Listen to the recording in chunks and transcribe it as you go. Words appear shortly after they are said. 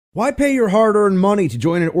Why pay your hard-earned money to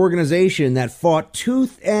join an organization that fought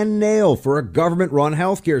tooth and nail for a government-run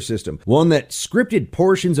healthcare system? One that scripted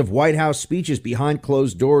portions of White House speeches behind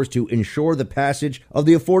closed doors to ensure the passage of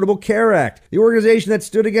the Affordable Care Act. The organization that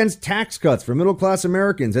stood against tax cuts for middle-class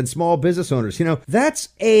Americans and small business owners. That's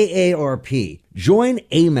AARP. Join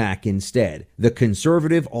AMAC instead, the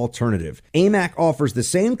conservative alternative. AMAC offers the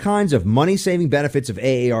same kinds of money-saving benefits of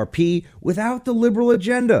AARP without the liberal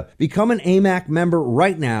agenda. Become an AMAC member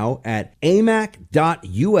right now at amac.us/buck.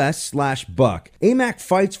 AMAC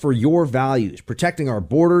fights for your values, protecting our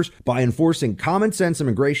borders by enforcing common-sense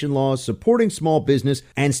immigration laws, supporting small business,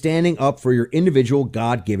 and standing up for your individual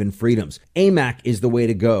God-given freedoms. AMAC is the way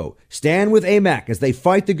to go. Stand with AMAC as they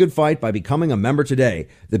fight the good fight by becoming a member today.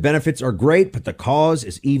 The benefits are great, but the cause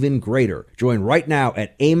is even greater. Join right now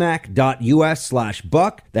at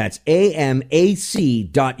amac.us/buck. That's amac.us/buck.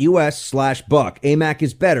 AMAC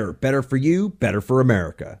is better. Better for you, better for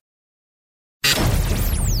America.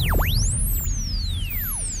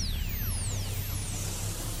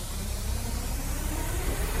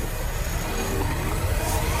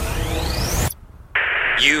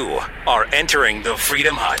 You are entering the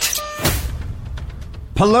Freedom Hut.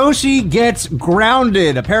 Pelosi gets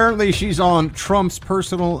grounded. Apparently, she's on Trump's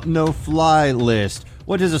personal no-fly list.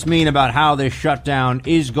 What does this mean about how this shutdown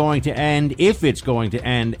is going to end, if it's going to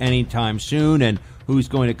end anytime soon, and who's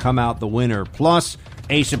going to come out the winner? Plus,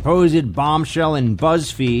 a supposed bombshell in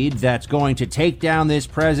BuzzFeed that's going to take down this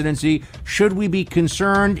presidency. Should we be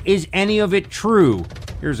concerned? Is any of it true?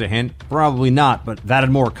 Here's a hint. Probably not, but that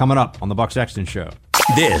and more coming up on The Buck Sexton Show.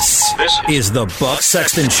 This is the Buck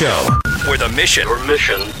Sexton Show, where the mission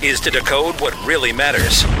is to decode what really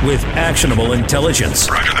matters with actionable intelligence.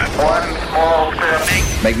 Roger that. One small step.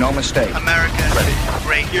 Make no mistake. America. Ready.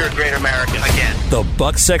 Great. You're a great American. Again. The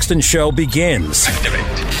Buck Sexton Show begins. Activate.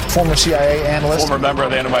 Former CIA analyst. Former member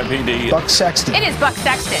of the NYPD. Buck Sexton. It is Buck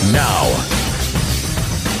Sexton. Now.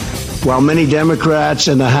 While many Democrats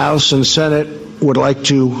in the House and Senate would like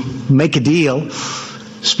to make a deal,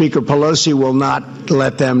 Speaker Pelosi will not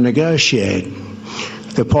let them negotiate.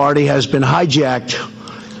 The party has been hijacked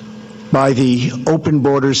by the open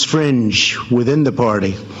borders fringe within the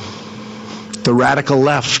party, the radical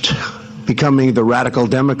left becoming the radical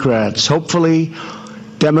Democrats. Hopefully,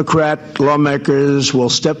 Democrat lawmakers will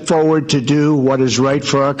step forward to do what is right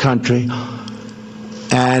for our country.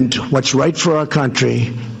 And what's right for our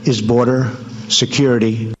country is border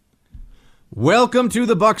security. Welcome to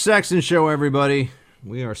the Buck Sexton Show, everybody.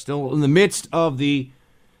 We are still in the midst of the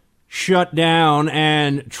shutdown,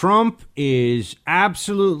 and Trump is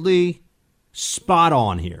absolutely spot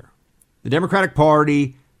on here. The Democratic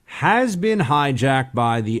Party has been hijacked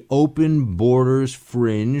by the open borders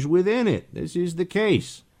fringe within it. This is the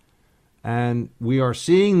case. And we are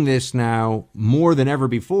seeing this now more than ever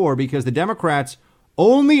before because the Democrats'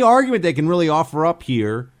 only argument they can really offer up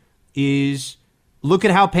here is, look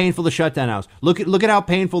at how painful the shutdown is. Look at how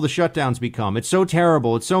painful the shutdown's become. It's so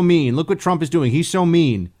terrible. It's so mean. Look what Trump is doing. He's so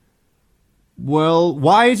mean. Well,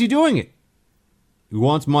 why is he doing it? He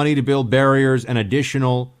wants money to build barriers and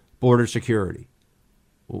additional border security.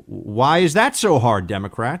 Why is that so hard,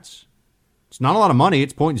 Democrats? It's not a lot of money.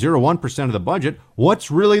 It's 0.01% of the budget.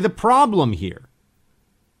 What's really the problem here?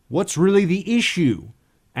 What's really the issue?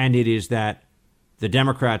 And it is that the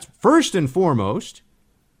Democrats, first and foremost,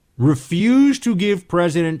 refuse to give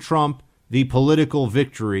President Trump the political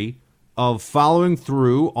victory of following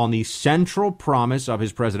through on the central promise of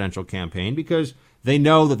his presidential campaign because they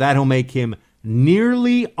know that that'll make him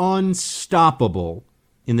nearly unstoppable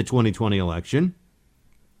in the 2020 election.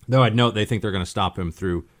 Though I'd note they think they're going to stop him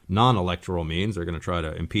through non-electoral means. They're going to try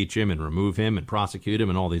to impeach him and remove him and prosecute him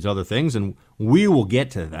and all these other things. And we will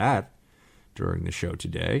get to that during the show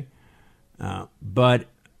today. But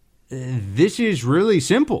this is really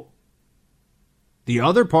simple. The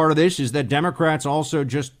other part of this is that Democrats also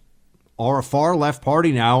just are a far left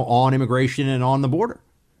party now on immigration and on the border.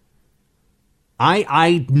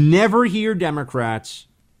 I never hear Democrats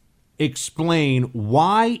explain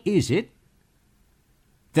why is it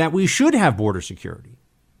that we should have border security.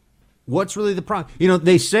 What's really the problem? You know,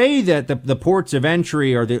 they say that the ports of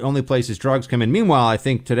entry are the only places drugs come in. Meanwhile, I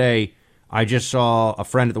think today I just saw a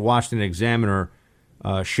friend at the Washington Examiner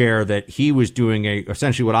share that he was doing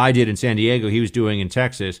essentially what I did in San Diego, he was doing in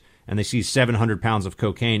Texas, and they see 700 pounds of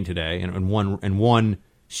cocaine today and one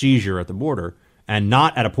seizure at the border, and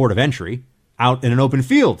not at a port of entry, out in an open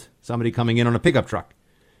field, somebody coming in on a pickup truck.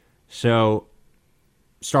 So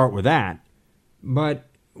start with that. But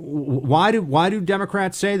why do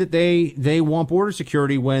Democrats say that they want border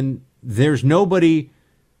security when there's nobody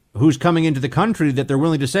who's coming into the country that they're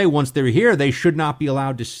willing to say once they're here, they should not be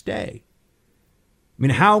allowed to stay. I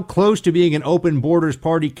mean, how close to being an open borders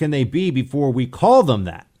party can they be before we call them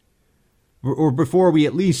that? Or before we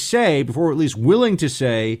at least say, before we're at least willing to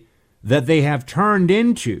say that they have turned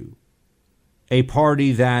into a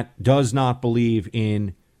party that does not believe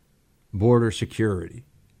in border security.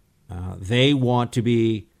 They want to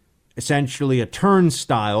be essentially a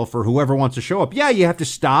turnstile for whoever wants to show up. Yeah, you have to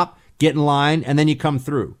stop, get in line, and then you come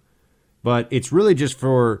through. But it's really just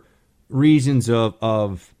for reasons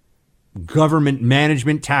of government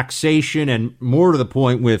management, taxation, and more to the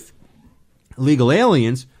point with illegal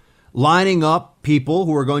aliens, lining up people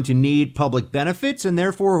who are going to need public benefits and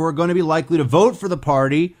therefore who are going to be likely to vote for the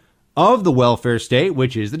party of the welfare state,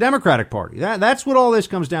 which is the Democratic Party. That's what all this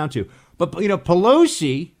comes down to. But,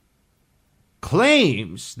 Pelosi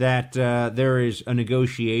claims that there is a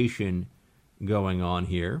negotiation going on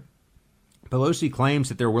here. Pelosi claims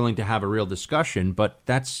that they're willing to have a real discussion, but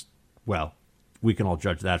that's, well, we can all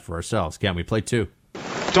judge that for ourselves, can't we? Play two.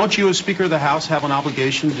 Don't you, as Speaker of the House, have an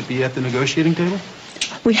obligation to be at the negotiating table?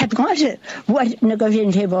 We have gone to, what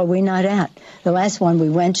negotiating table are we not at? The last one we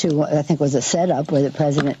went to, I think, was a setup where the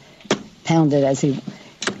president pounded as he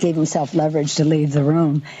gave himself leverage to leave the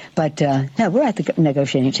room. But, no, we're at the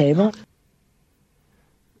negotiating table.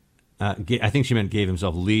 I think she meant gave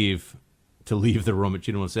himself leave to leave the room, but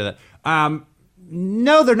she didn't want to say that.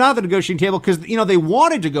 No, they're not at the negotiating table because, they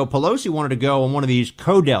wanted to go, Pelosi wanted to go on one of these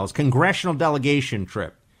CODELs, congressional delegation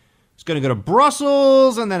trip. It's going to go to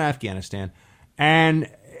Brussels and then Afghanistan. And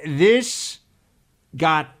this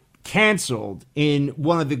got canceled in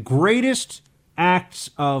one of the greatest acts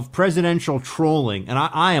of presidential trolling. And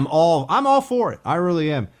I'm all for it. I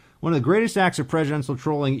really am. One of the greatest acts of presidential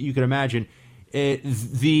trolling you could imagine.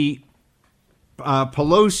 The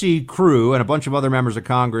Pelosi crew and a bunch of other members of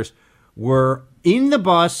Congress were in the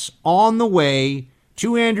bus on the way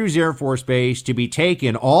to Andrews Air Force Base to be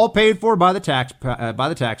taken, all paid for by the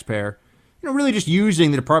taxpayer, really just using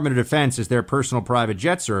the Department of Defense as their personal private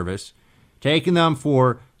jet service, taking them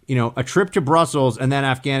for, a trip to Brussels and then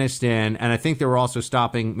Afghanistan. And I think they were also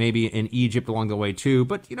stopping maybe in Egypt along the way too.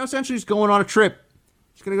 But, essentially just going on a trip.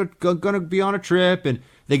 It's going to be on a trip, and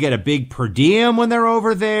they get a big per diem when they're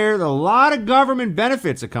over there. There are a lot of government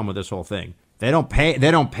benefits that come with this whole thing. They don't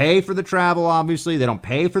pay for the travel, obviously. They don't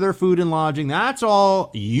pay for their food and lodging. That's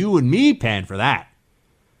all you and me paying for that.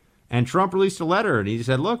 And Trump released a letter, and he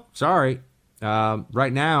said, look, sorry,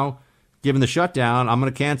 right now, given the shutdown, I'm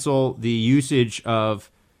going to cancel the usage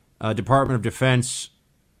of Department of Defense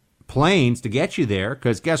planes to get you there,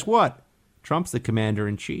 because guess what? Trump's the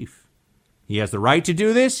commander-in-chief. He has the right to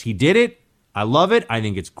do this. He did it. I love it. I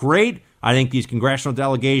think it's great. I think these congressional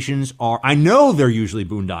delegations I know they're usually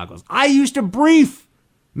boondoggles. I used to brief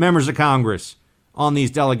members of Congress on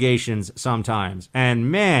these delegations sometimes.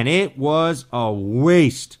 And man, it was a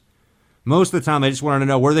waste. Most of the time, they just wanted to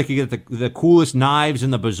know where they could get the coolest knives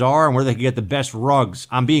in the bazaar and where they could get the best rugs.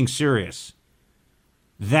 I'm being serious.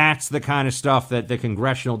 That's the kind of stuff that the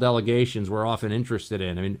congressional delegations were often interested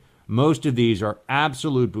in. I mean, most of these are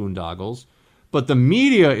absolute boondoggles, but the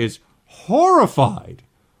media is horrified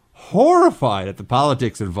at the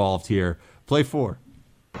politics involved here. Play four.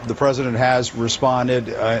 The president has responded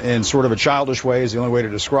in sort of a childish way, is the only way to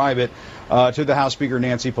describe it, to the House Speaker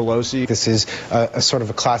Nancy Pelosi. This is a sort of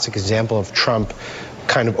a classic example of Trump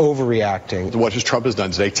kind of overreacting. What Trump has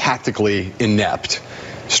done today, tactically inept,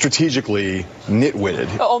 strategically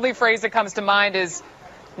nitwitted. The only phrase that comes to mind is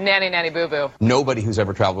nanny, nanny, boo-boo. Nobody who's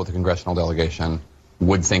ever traveled with a congressional delegation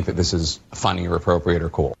would think that this is funny or appropriate or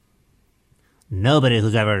cool. Nobody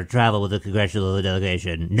who's ever traveled with a congressional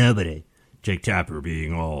delegation. Nobody. Jake Tapper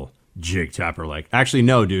being all Jake Tapper-like. Actually,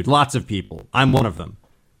 no, dude. Lots of people. I'm one of them.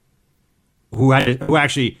 Who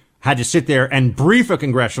actually had to sit there and brief a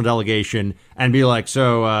congressional delegation and be like,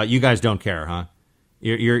 so you guys don't care, huh?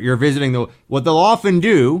 You're visiting what they'll often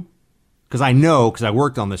do, because I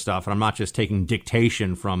worked on this stuff and I'm not just taking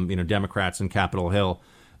dictation from Democrats in Capitol Hill.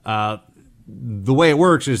 The way it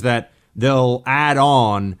works is that they'll add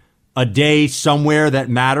on a day somewhere that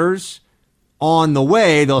matters. On the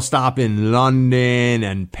way, they'll stop in London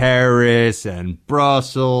and Paris and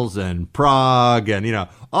Brussels and Prague and,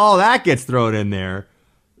 all that gets thrown in there.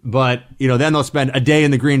 But, then they'll spend a day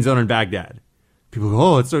in the green zone in Baghdad. People go,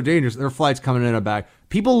 oh, it's so dangerous. There are flights coming in and back.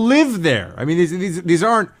 People live there. I mean, these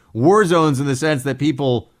aren't war zones in the sense that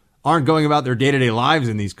people aren't going about their day-to-day lives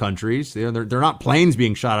in these countries. They're not planes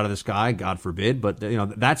being shot out of the sky, God forbid, but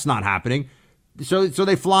that's not happening. So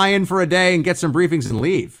they fly in for a day and get some briefings and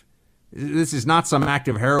leave. This is not some act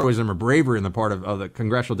of heroism or bravery on the part of the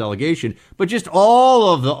congressional delegation, but just all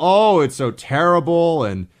of it's so terrible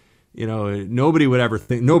and nobody would ever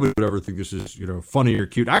think this is, funny or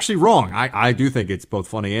cute. Actually, wrong. I do think it's both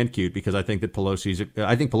funny and cute because I think that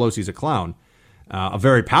Pelosi's a clown, a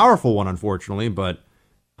very powerful one, unfortunately, but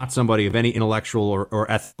not somebody of any intellectual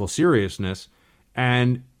or ethical seriousness.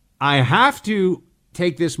 And I have to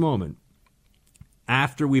take this moment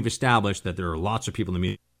after we've established that there are lots of people in the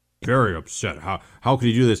media very upset. How could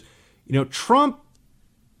he do this? Trump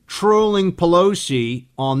trolling Pelosi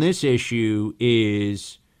on this issue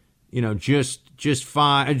is, just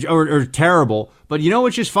fine or terrible. But you know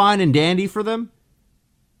what's just fine and dandy for them?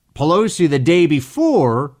 Pelosi the day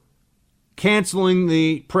before canceling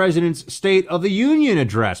the president's State of the Union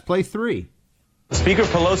address. Play 3. Speaker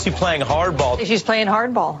Pelosi playing hardball. She's playing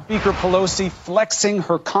hardball. Speaker Pelosi flexing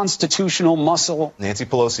her constitutional muscle. Nancy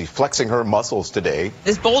Pelosi flexing her muscles today.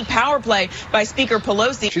 This bold power play by Speaker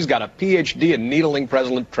Pelosi. She's got a PhD in needling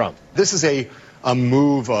President Trump. This is a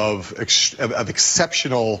move of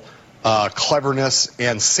exceptional cleverness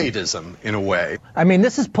and sadism in a way. I mean,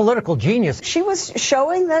 this is political genius. She was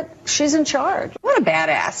showing that she's in charge. What a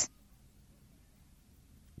badass.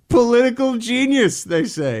 Political genius, they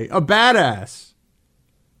say. A badass.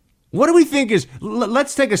 What do we think is...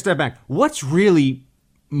 Let's take a step back. What's really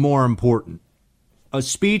more important? A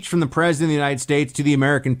speech from the President of the United States to the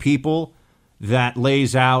American people that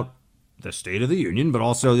lays out the State of the Union, but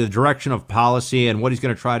also the direction of policy and what he's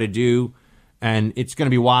going to try to do. And it's going to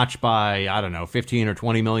be watched by, 15 or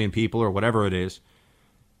 20 million people or whatever it is.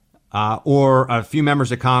 Or a few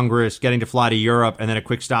members of Congress getting to fly to Europe and then a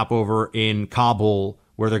quick stopover in Kabul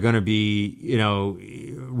where they're going to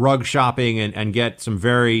be, rug shopping and get some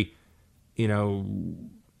very,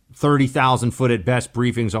 30,000 foot at best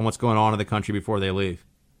briefings on what's going on in the country before they leave.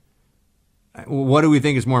 What do we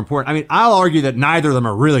think is more important? I mean, I'll argue that neither of them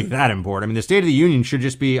are really that important. I mean, the State of the Union should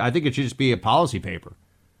just be, I think it should just be a policy paper.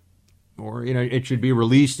 Or, it should be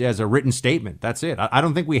released as a written statement. That's it. I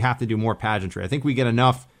don't think we have to do more pageantry. I think we get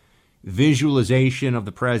enough visualization of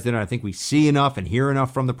the president. I think we see enough and hear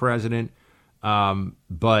enough from the president.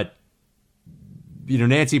 But,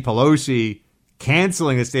 Nancy Pelosi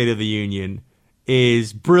canceling the State of the Union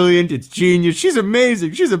is brilliant. It's genius. She's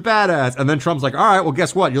amazing. She's a badass. And then Trump's like, all right, well,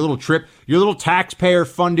 guess what? Your little taxpayer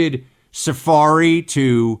funded safari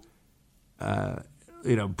to,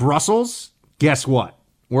 Brussels. Guess what?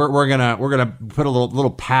 We're gonna put a little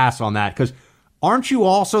pass on that, because aren't you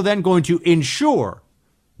also then going to ensure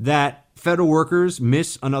that federal workers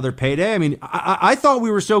miss another payday? I mean, I thought we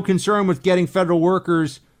were so concerned with getting federal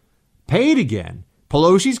workers paid again.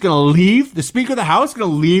 Pelosi's going to leave. The Speaker of the House is going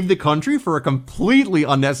to leave the country for a completely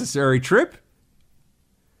unnecessary trip.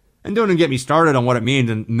 And don't even get me started on what it means.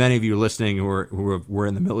 And many of you listening who were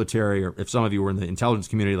in the military, or if some of you were in the intelligence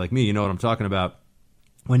community like me, you know what I'm talking about.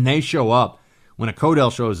 When they show up, when a Codel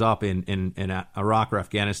shows up in Iraq or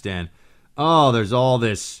Afghanistan, there's all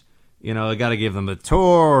this, they got to give them a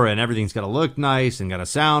tour and everything's got to look nice and got to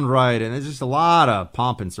sound right. And there's just a lot of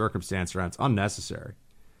pomp and circumstance around. It's unnecessary.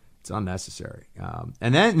 It's unnecessary.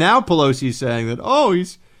 And then now Pelosi's saying that,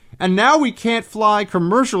 and now we can't fly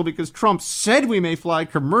commercial because Trump said we may fly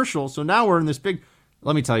commercial. So now we're in this big,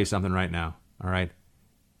 let me tell you something right now. All right.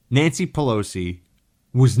 Nancy Pelosi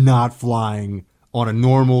was not flying on a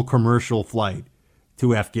normal commercial flight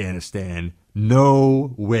to Afghanistan.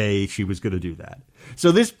 No way she was going to do that.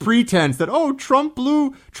 So this pretense that, Trump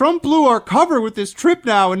blew our cover with this trip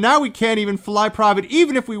now, and now we can't even fly private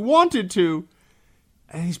even if we wanted to.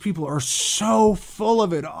 And these people are so full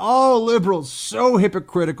of it. All liberals, so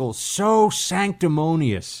hypocritical, so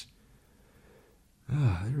sanctimonious.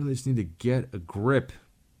 They really just need to get a grip.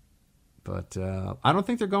 But I don't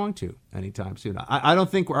think they're going to anytime soon. I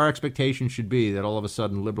don't think our expectation should be that all of a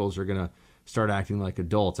sudden liberals are going to start acting like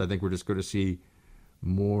adults. I think we're just going to see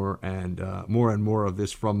more and more of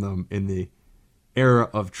this from them in the era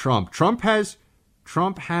of Trump. Trump has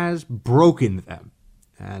broken them,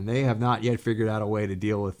 and they have not yet figured out a way to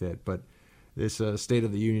deal with it. But this State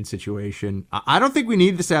of the Union situation, I don't think we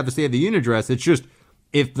need to have the State of the Union address. It's just,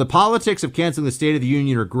 if the politics of canceling the State of the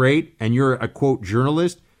Union are great and you're a, quote,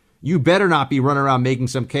 journalist, you better not be running around making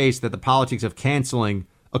some case that the politics of canceling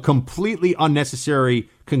a completely unnecessary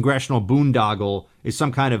congressional boondoggle is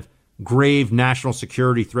some kind of grave national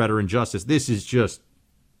security threat or injustice. This is just,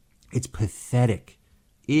 it's pathetic.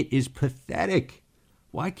 It is pathetic.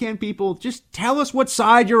 Why can't people just tell us what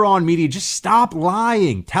side you're on, media? Just stop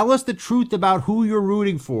lying. Tell us the truth about who you're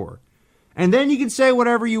rooting for. And then you can say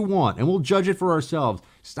whatever you want, and we'll judge it for ourselves.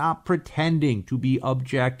 Stop pretending to be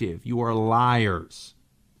objective. You are liars.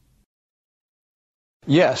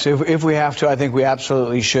 Yes, if we have to, I think we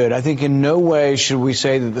absolutely should. I think in no way should we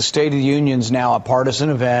say that the State of the Union is now a partisan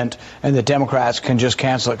event and that Democrats can just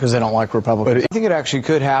cancel it because they don't like Republicans. I think it actually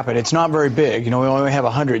could happen. It's not very big. We only have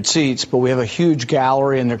 100 seats, but we have a huge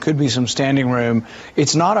gallery and there could be some standing room.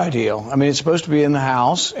 It's not ideal. I mean, it's supposed to be in the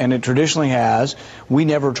House, and it traditionally has. We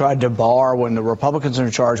never tried to bar, when the Republicans are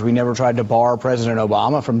in charge, we never tried to bar President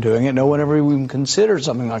Obama from doing it. No one ever even considered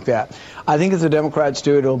something like that. I think if the Democrats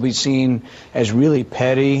do it, it'll be seen as really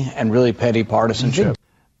petty partisanship.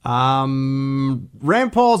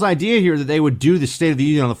 Rand Paul's idea here that they would do the State of the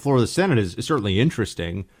Union on the floor of the Senate is certainly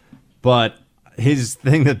interesting, but his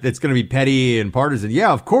thing that it's going to be petty and partisan,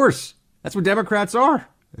 yeah, of course, that's what Democrats are.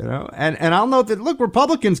 And I'll note that, look,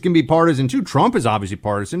 Republicans can be partisan too. Trump is obviously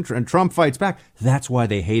partisan, and Trump fights back. That's why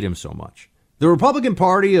they hate him so much. The Republican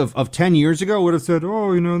Party of 10 years ago would have said,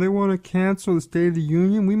 oh, they want to cancel the State of the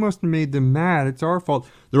Union. We must have made them mad. It's our fault.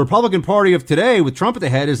 The Republican Party of today, with Trump at the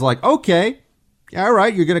head, is like, okay, all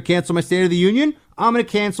right, you're going to cancel my State of the Union? I'm going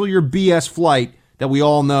to cancel your BS flight that we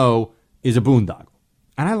all know is a boondoggle.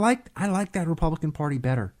 And I like that Republican Party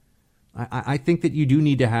better. I think that you do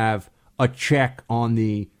need to have a check on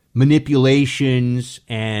the manipulations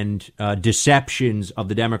and deceptions of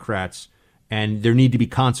the Democrats, and there need to be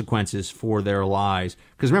consequences for their lies.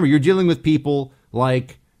 Because remember, you're dealing with people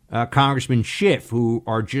like Congressman Schiff, who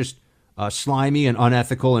are just slimy and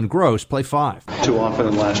unethical and gross. Play 5. Too often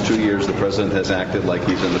in the last 2 years, the president has acted like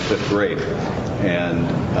he's in the 5th grade. And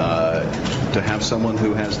to have someone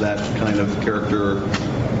who has that kind of character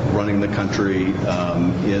running the country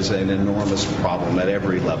is an enormous problem at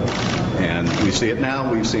every level. And we see it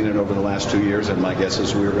now. We've seen it over the last 2 years. And my guess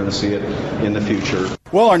is we're going to see it in the future.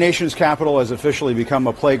 Well, our nation's capital has officially become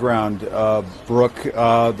a playground, Brooke.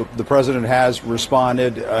 The president has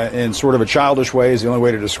responded in sort of a childish way, is the only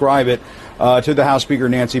way to describe it, to the House Speaker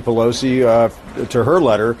Nancy Pelosi, to her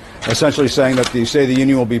letter, essentially saying that the State of the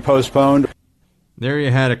Union will be postponed. There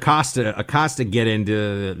you had Acosta get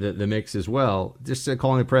into the mix as well, just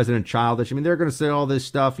calling the president childish. I mean, they're going to say all this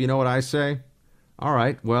stuff. You know what I say? All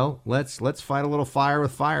right, well, let's fight a little fire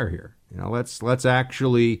with fire here. Let's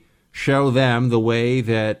actually show them the way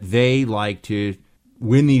that they like to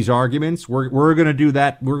win these arguments. We're going to do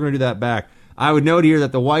that. We're going to do that back. I would note here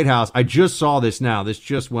that the White House, I just saw this now. This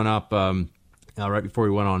just went up right before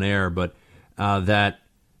we went on air, but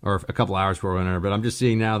or a couple hours before we went on air. But I'm just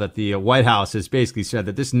seeing now that the White House has basically said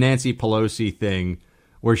that this Nancy Pelosi thing,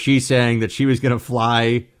 where she's saying that she was going to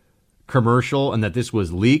fly commercial and that this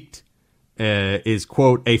was leaked, is,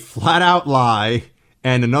 quote, a flat out lie.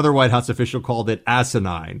 And another White House official called it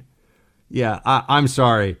asinine. Yeah, I'm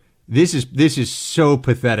sorry. This is so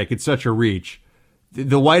pathetic. It's such a reach.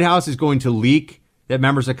 The White House is going to leak that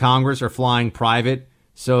members of Congress are flying private,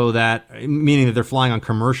 so that, meaning that they're flying on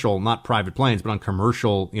commercial, not private planes, but on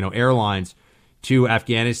commercial, airlines to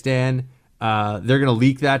Afghanistan. They're going to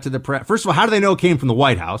leak that to the press. First of all, how do they know it came from the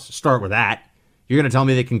White House? Start with that. You're going to tell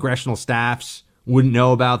me that congressional staffs wouldn't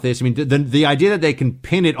know about this? I mean, the idea that they can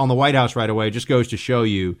pin it on the White House right away just goes to show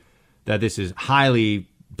you that this is highly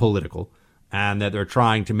political and that they're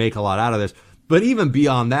trying to make a lot out of this. But even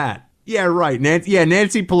beyond that, yeah, right.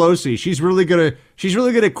 Nancy Pelosi, she's really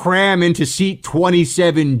gonna cram into seat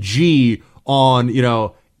 27G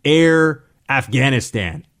on, Air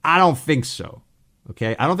Afghanistan. I don't think so.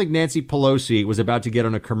 Okay, I don't think Nancy Pelosi was about to get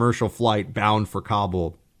on a commercial flight bound for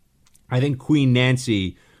Kabul. I think Queen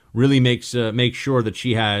Nancy really makes sure that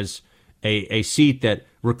she has a seat that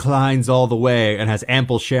reclines all the way and has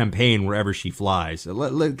ample champagne wherever she flies.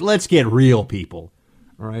 Let's get real, people.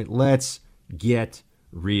 All right, let's get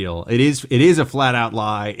real. It is a flat out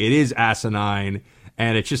lie. It is asinine,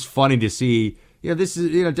 and it's just funny to see. This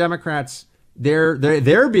is Democrats.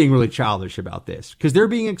 They're being really childish about this because they're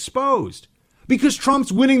being exposed because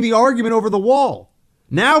Trump's winning the argument over the wall.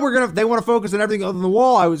 Now they want to focus on everything other than the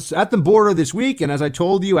wall. I was at the border this week, and as I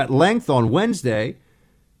told you at length on Wednesday,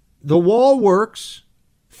 the wall works,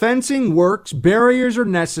 fencing works, barriers are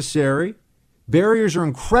necessary. Barriers are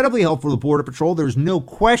incredibly helpful to the Border Patrol. There's no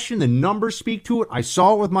question. The numbers speak to it. I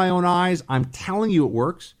saw it with my own eyes. I'm telling you it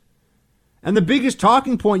works. And the biggest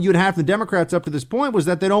talking point you'd have from the Democrats up to this point was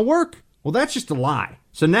that they don't work. Well, that's just a lie.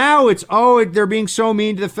 So now it's, they're being so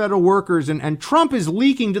mean to the federal workers, and Trump is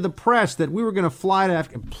leaking to the press that we were going to fly to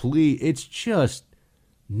Afghanistan. Please, it's just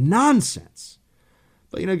nonsense.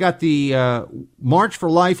 But, got the March for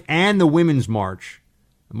Life and the Women's March.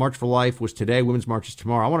 March for Life was today. Women's March is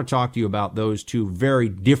tomorrow. I want to talk to you about those two very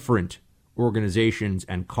different organizations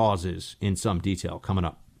and causes in some detail coming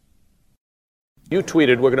up. You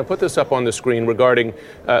tweeted, we're going to put this up on the screen, regarding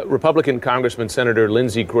Republican Congressman Senator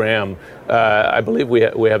Lindsey Graham. I believe we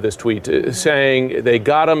have this tweet saying they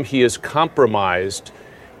got him. He is compromised.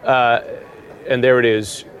 And there it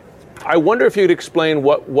is. I wonder if you'd explain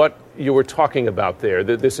what you were talking about there.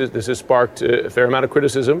 This has sparked a fair amount of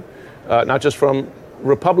criticism, not just from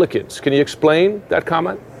Republicans. Can you explain that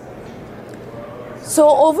comment? So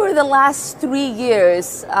over the last 3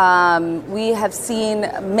 years, we have seen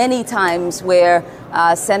many times where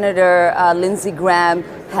Senator Lindsey Graham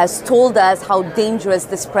has told us how dangerous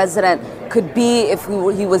this president could be if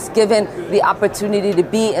he was given the opportunity to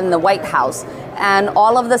be in the White House. And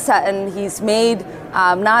all of a sudden, he's made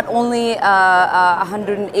not only a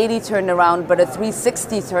 180 turnaround, but a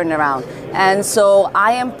 360 turnaround. And so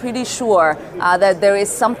I am pretty sure that there is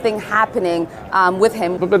something happening with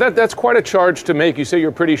him. But that's quite a charge to make. You say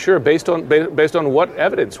you're pretty sure. Based on what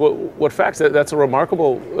evidence? What facts? That's a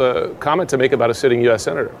remarkable comment to make about a sitting U.S.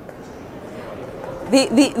 senator.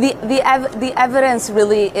 The evidence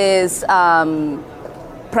really is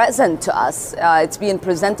present to us. It's being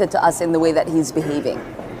presented to us in the way that he's behaving.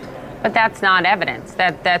 But that's not evidence.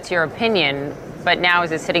 That's your opinion. But now,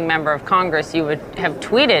 as a sitting member of Congress, you would have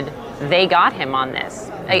tweeted they got him on this.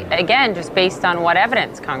 Again, just based on what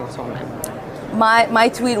evidence, Congresswoman? My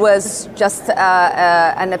tweet was just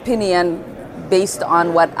an opinion based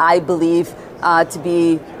on what I believe to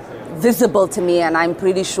be visible to me, and I'm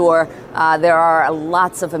pretty sure there are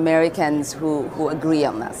lots of Americans who agree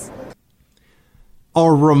on this. A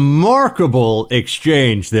remarkable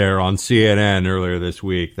exchange there on CNN earlier this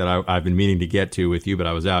week that I've been meaning to get to with you, but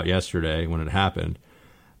I was out yesterday when it happened.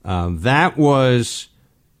 That was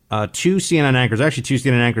two CNN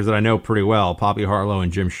anchors that I know pretty well, Poppy Harlow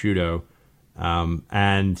and Jim Sciutto,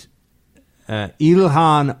 and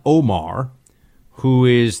Ilhan Omar, who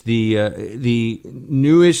is the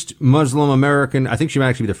newest Muslim American. I think she might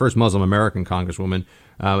actually be the first Muslim American congresswoman,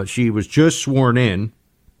 but she was just sworn in,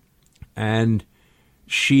 and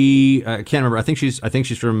she I can't remember. I think she's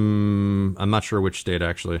from. I'm not sure which state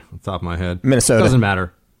actually, off the top of my head. Minnesota. Doesn't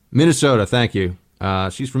matter. Minnesota. Thank you.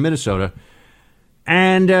 She's from Minnesota,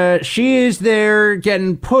 and she is there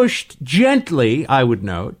getting pushed gently, I would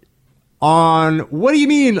note, on what do you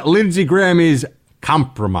mean Lindsey Graham is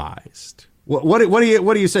compromised? What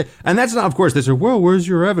do you say? And that's not, of course, they say, well, where's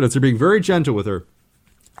your evidence? They're being very gentle with her.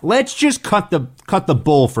 Let's just cut the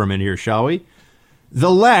bull for a minute here, shall we?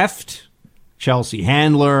 The left, Chelsea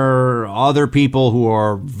Handler, other people who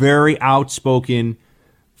are very outspoken,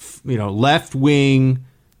 left-wing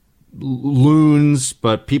loons,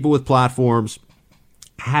 but people with platforms,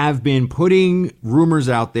 have been putting rumors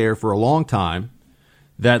out there for a long time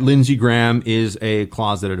that Lindsey Graham is a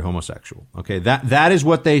closeted homosexual. Okay, that is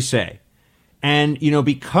what they say. And,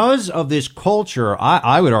 because of this culture,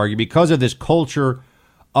 I would argue, because of this culture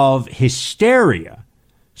of hysteria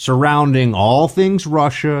surrounding all things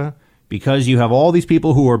Russia, because you have all these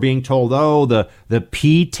people who are being told, oh, the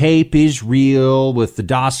P tape is real with the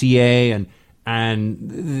dossier and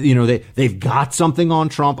they've got something on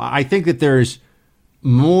Trump. I think that there's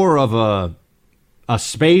more of a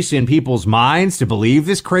space in people's minds to believe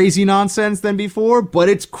this crazy nonsense than before, but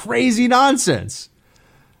it's crazy nonsense.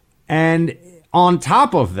 And on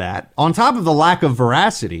top of that, on top of the lack of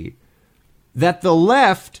veracity, that the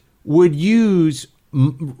left would use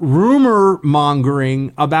rumor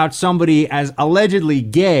mongering about somebody as allegedly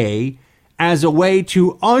gay as a way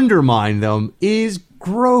to undermine them is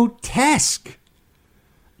grotesque.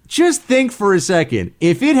 Just think for a second.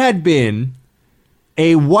 If it had been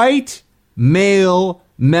a white male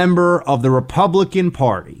member of the Republican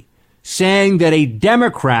Party saying that a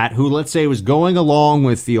Democrat who, let's say, was going along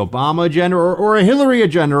with the Obama agenda or a Hillary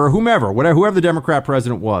agenda or whoever the Democrat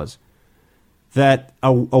president was, that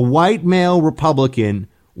a white male Republican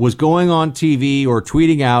was going on TV or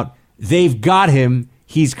tweeting out, they've got him,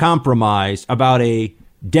 he's compromised, about a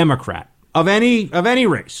Democrat of any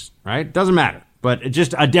race, right? Doesn't matter, but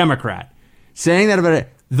just a Democrat saying that about it,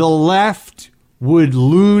 the left would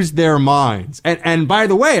lose their minds. And by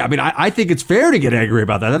the way, I mean, I think it's fair to get angry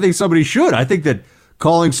about that. I think somebody should. I think that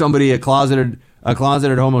calling somebody a closeted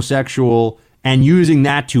homosexual and using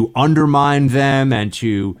that to undermine them and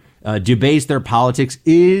to debase their politics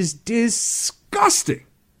is disgusting.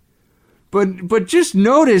 But just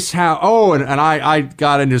notice how, and I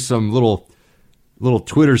got into some little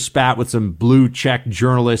Twitter spat with some blue check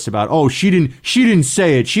journalists about, oh, she didn't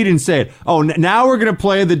say it. Oh, now we're gonna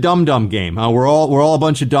play the dum-dum game. We're all a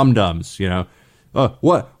bunch of dum-dums,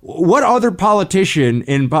 what other politician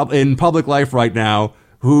in public life right now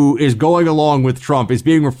who is going along with Trump is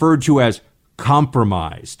being referred to as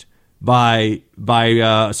compromised by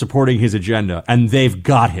supporting his agenda, and they've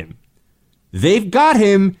got him. They've got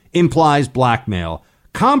him implies blackmail.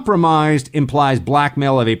 Compromised implies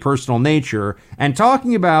blackmail of a personal nature, and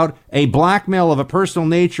talking about a blackmail of a personal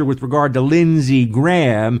nature with regard to Lindsey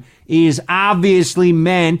Graham is obviously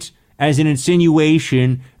meant as an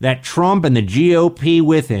insinuation that Trump and the GOP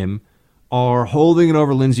with him are holding it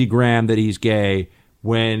over Lindsey Graham that he's gay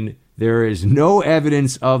when there is no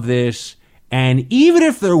evidence of this. And even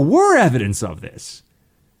if there were evidence of this,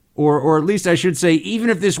 or at least I should say, even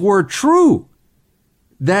if this were true,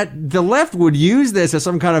 that the left would use this as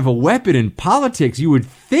some kind of a weapon in politics, you would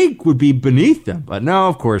think would be beneath them. But no,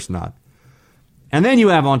 of course not. And then you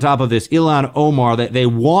have on top of this Ilhan Omar that they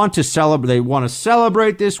want to celebrate. They want to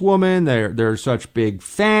celebrate this woman. They're such big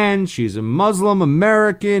fans. She's a Muslim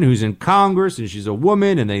American who's in Congress, and she's a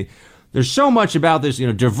woman. And there's so much about this,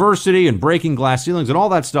 diversity and breaking glass ceilings and all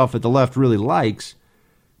that stuff that the left really likes.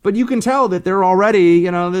 But you can tell that they're already,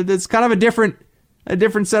 it's kind of a different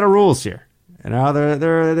set of rules here.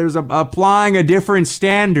 There's applying a different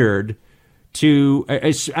standard to,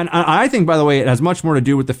 and I think, by the way, it has much more to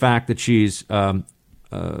do with the fact that she's a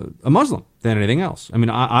Muslim than anything else. I mean,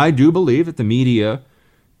 I do believe that the media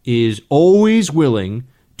is always willing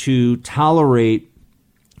to tolerate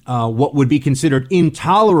what would be considered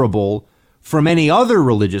intolerable from any other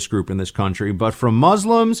religious group in this country, but from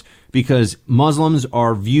Muslims, because Muslims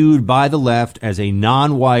are viewed by the left as a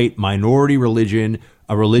non-white minority religion,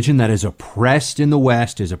 a religion that is oppressed in the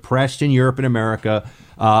West, is oppressed in Europe and America.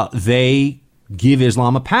 They give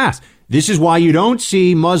Islam a pass. This is why you don't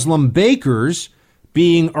see Muslim bakers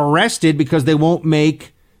being arrested because they won't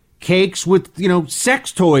make cakes with,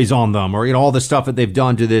 sex toys on them, or, all the stuff that they've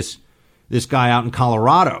done to this guy out in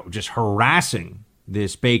Colorado, just harassing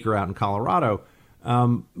this baker out in Colorado.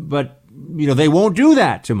 But they won't do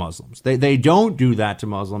that to Muslims. They don't do that to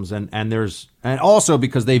Muslims. And also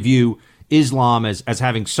because they view Islam as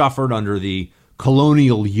having suffered under the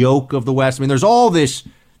colonial yoke of the West. I mean, there's all this,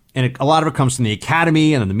 and a lot of it comes from the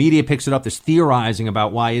academy, and then the media picks it up, this theorizing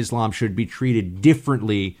about why Islam should be treated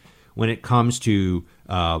differently when it comes to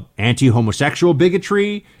anti-homosexual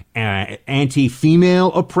bigotry,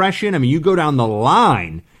 anti-female oppression. I mean, you go down the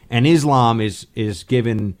line, and Islam is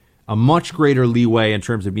given a much greater leeway in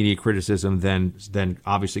terms of media criticism than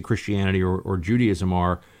obviously Christianity or Judaism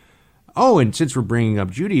are. Oh, and since we're bringing up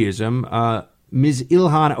Judaism, Ms.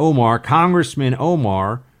 Ilhan Omar, Congressman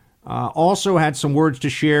Omar, also had some words to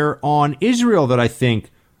share on Israel that I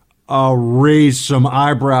think raised some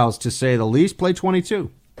eyebrows, to say the least. Play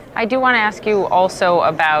 22. I do want to ask you also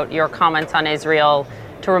about your comments on Israel,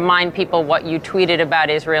 to remind people what you tweeted about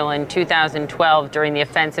Israel in 2012 during the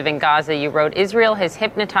offensive in Gaza. You wrote, "Israel has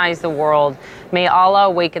hypnotized the world. May Allah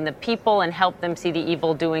awaken the people and help them see the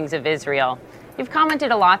evil doings of Israel." You've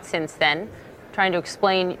commented a lot since then, trying to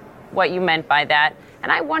explain what you meant by that.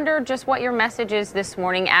 And I wonder just what your message is this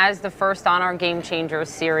morning as the first on our Game Changers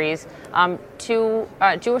series to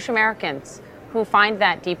Jewish Americans who find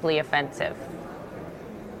that deeply offensive.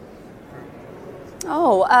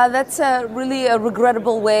 Oh, that's really a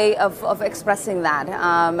regrettable way of expressing that.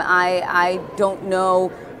 I don't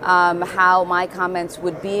know how my comments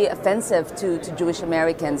would be offensive to Jewish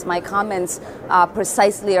Americans. My comments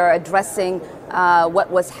precisely are addressing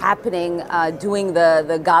what was happening during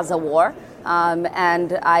the Gaza war.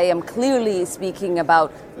 And I am clearly speaking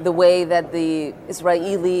about the way that the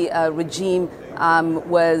Israeli regime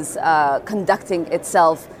was conducting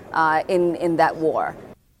itself in that war.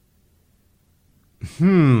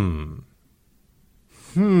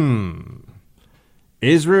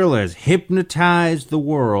 Israel has hypnotized the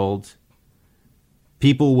world.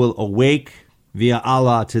 People will awake via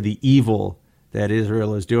Allah to the evil that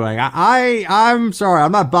Israel is doing. I'm sorry,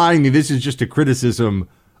 I'm not buying you. This is just a criticism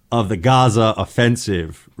of the Gaza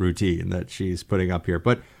offensive routine that she's putting up here.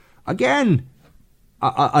 But again,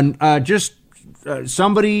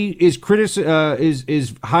 somebody is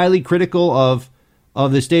highly critical of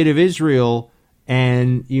the state of Israel.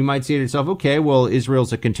 And you might say to yourself, okay, well,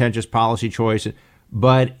 Israel's a contentious policy choice.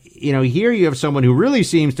 But, here you have someone who really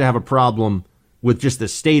seems to have a problem with just the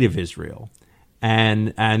state of Israel.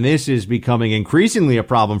 And this is becoming increasingly a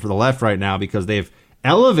problem for the left right now, because they've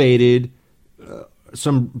elevated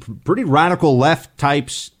some pretty radical left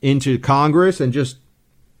types into Congress and just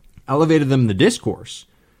elevated them in the discourse.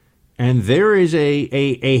 And there is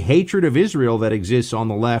a hatred of Israel that exists on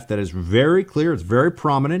the left that is very clear. It's very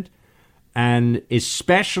prominent. And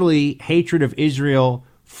especially hatred of Israel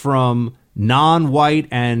from non-white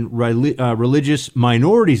and religious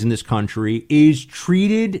minorities in this country is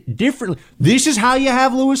treated differently. This is how you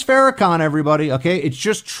have Louis Farrakhan, everybody, okay? It's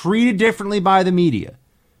just treated differently by the media.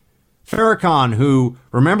 Farrakhan, who,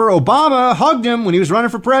 remember, Obama hugged him when he was running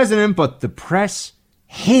for president, but the press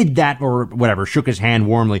hid that, or whatever, shook his hand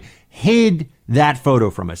warmly, hid that photo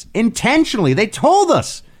from us. Intentionally, they told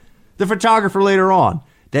us, the photographer later on,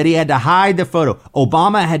 that he had to hide the photo.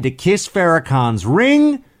 Obama had to kiss Farrakhan's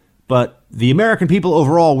ring, but the American people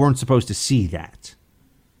overall weren't supposed to see that.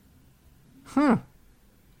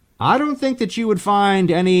 I don't think that you would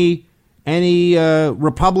find any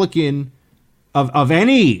Republican of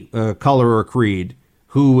any color or creed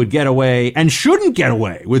who would get away and shouldn't get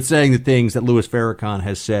away with saying the things that Louis Farrakhan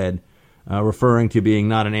has said, referring to being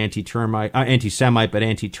not an anti-Semite, but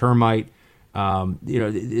anti-termite.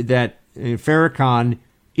 That Farrakhan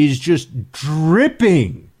is just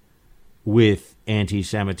dripping with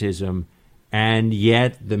anti-Semitism, and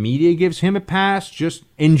yet the media gives him a pass just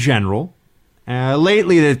in general.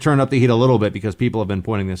 Lately, they've turned up the heat a little bit because people have been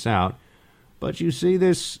pointing this out. But you see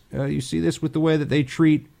this with the way that they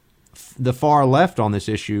treat the far left on this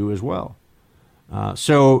issue as well.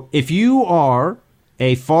 So if you are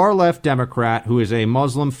a far left Democrat who is a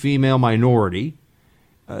Muslim female minority,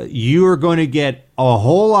 you are going to get a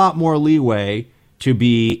whole lot more leeway to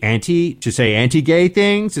say anti-gay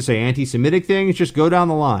things, to say anti-Semitic things. Just go down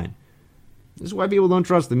the line. This is why people don't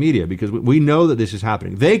trust the media, because we know that this is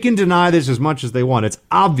happening. They can deny this as much as they want. It's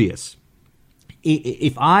obvious.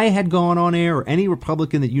 If I had gone on air, or any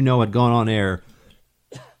Republican that you know had gone on air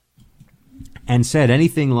and said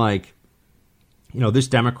anything like, this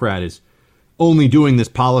Democrat is only doing this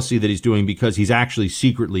policy that he's doing because he's actually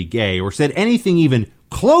secretly gay, or said anything even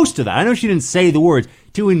close to that. I know she didn't say the words,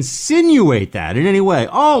 to insinuate that in any way.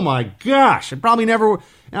 Oh my gosh, I'd probably never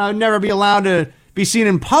be allowed to be seen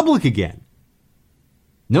in public again.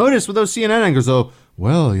 Notice with those CNN anchors, though,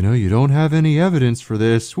 well, you don't have any evidence for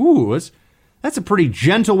this. Ooh, that's a pretty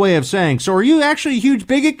gentle way of saying, so are you actually a huge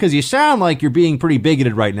bigot? Because you sound like you're being pretty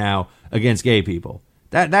bigoted right now against gay people.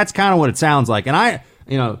 That's kind of what it sounds like. And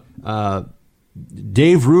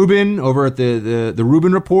Dave Rubin over at the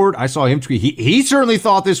Rubin Report, I saw him tweet. He certainly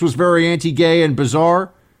thought this was very anti-gay and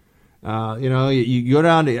bizarre. You go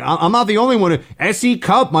down to, I'm not the only one. S.E.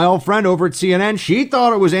 Cupp, my old friend over at CNN, she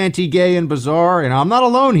thought it was anti-gay and bizarre. And I'm not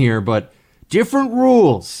alone here, but different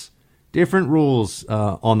rules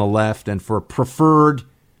on the left, and for preferred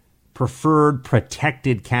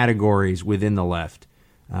protected categories within the left.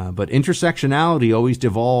 But intersectionality always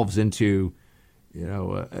devolves into,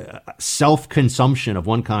 self-consumption of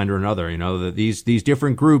one kind or another. These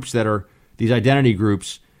different groups that are these identity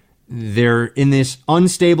groups, they're in this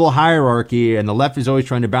unstable hierarchy, and the left is always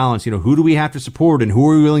trying to balance, who do we have to support and who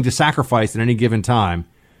are we willing to sacrifice at any given time?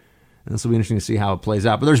 And this will be interesting to see how it plays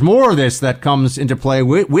out. But there's more of this that comes into play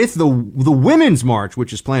with the Women's March,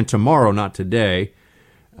 which is planned tomorrow, not today.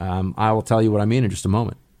 I will tell you what I mean in just a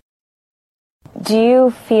moment. Do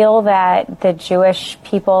you feel that the Jewish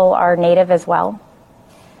people are native as well?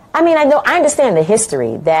 I mean, I understand the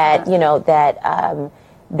history that,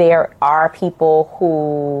 there are people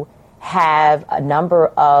who have a number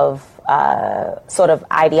of sort of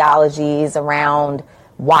ideologies around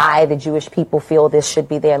why the Jewish people feel this should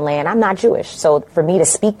be their land. I'm not Jewish, so for me to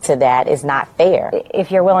speak to that is not fair.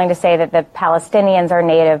 If you're willing to say that the Palestinians are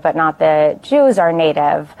native but not the Jews are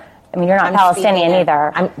native, I mean, you're not Palestinian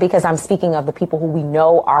either. Because I'm speaking of the people who we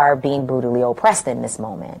know are being brutally oppressed in this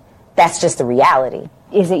moment. That's just the reality.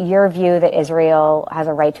 Is it your view that Israel has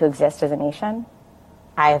a right to exist as a nation?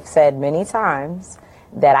 I have said many times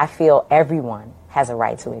that I feel everyone has a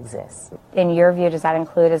right to exist. In your view, does that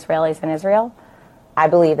include Israelis in Israel? I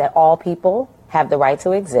believe that all people have the right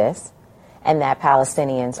to exist, and that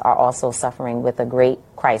Palestinians are also suffering with a great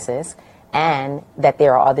crisis, and that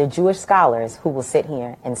there are other Jewish scholars who will sit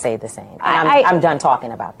here and say the same. I'm done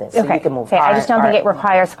talking about this. Okay. So you can move I just don't think it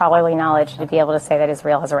requires scholarly knowledge to be able to say that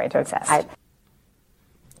Israel has a right to exist.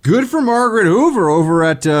 Good for Margaret Hoover over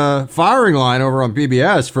at Firing Line over on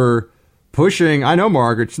PBS for pushing. I know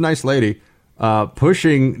Margaret, she's a nice lady.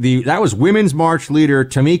 Pushing that was Women's March leader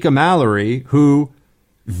Tamika Mallory, who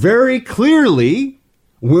very clearly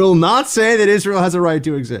will not say that Israel has a right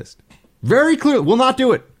to exist. Very clear, will not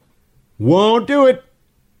do it. Won't do it.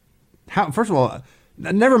 First of all,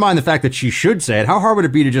 never mind the fact that she should say it. How hard would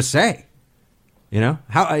it be to just say?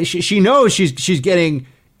 How she knows she's getting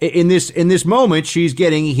in this moment. She's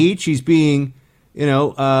getting heat. She's being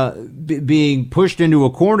being pushed into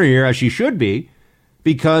a corner here, as she should be,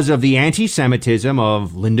 because of the anti-Semitism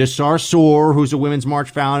of Linda Sarsour, who's a Women's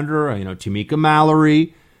March founder. Tamika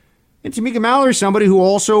Mallory, and Tamika Mallory is somebody who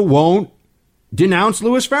also won't denounce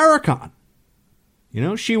Louis Farrakhan.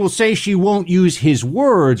 She will say she won't use his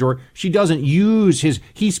words, or she doesn't use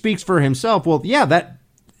he speaks for himself. Well, yeah,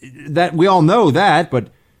 that we all know that, but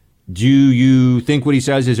Do you think what he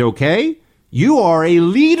says is okay? You are a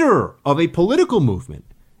leader of a political movement.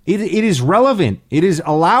 It is relevant. It is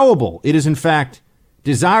allowable. It is, in fact,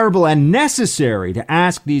 desirable and necessary to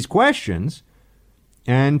ask these questions.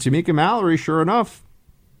 And Tamika Mallory, sure enough,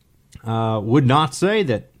 would not say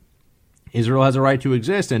that Israel has a right to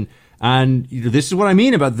exist. And this is what I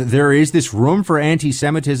mean about there is this room for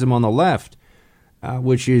anti-Semitism on the left,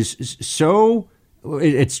 which is so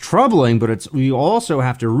it's troubling. But we also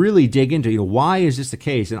have to really dig into why is this the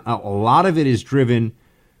case? And a lot of it is driven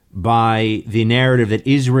by the narrative that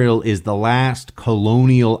Israel is the last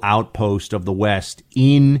colonial outpost of the West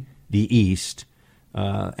in the East.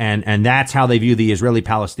 And that's how they view the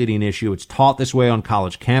Israeli-Palestinian issue. It's taught this way on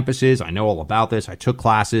college campuses. I know all about this. I took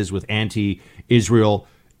classes with anti-Israel,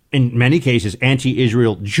 in many cases,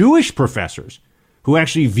 anti-Israel Jewish professors who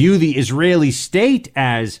actually view the Israeli state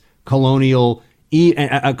as colonial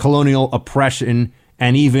oppression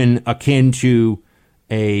and even akin to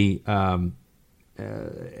a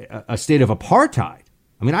state of apartheid.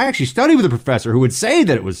 I mean, I actually studied with a professor who would say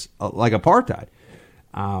that it was like apartheid.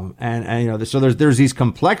 So there's these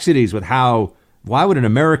complexities with why would an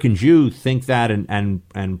American Jew think that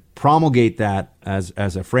and promulgate that as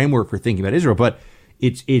a framework for thinking about Israel? But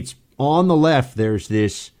it's on the left. There's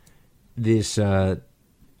this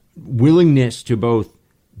willingness to both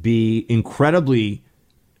be incredibly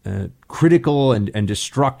critical and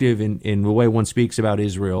destructive in the way one speaks about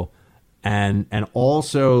Israel, and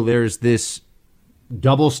also there's this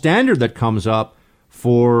double standard that comes up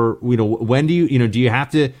for, when do you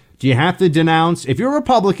have to denounce, if you're a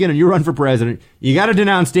Republican and you run for president, you got to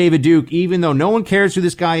denounce David Duke, even though no one cares who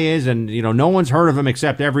this guy is. And, no one's heard of him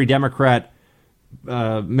except every Democrat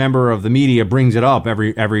member of the media brings it up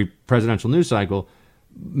every presidential news cycle.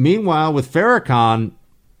 Meanwhile, with Farrakhan,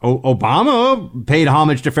 Obama paid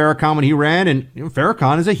homage to Farrakhan when he ran, and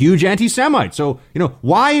Farrakhan is a huge anti-Semite. So,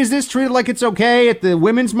 why is this treated like it's okay at the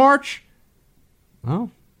Women's March? Well,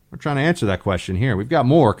 we're trying to answer that question here. We've got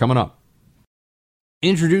more coming up.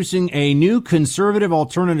 Introducing a new conservative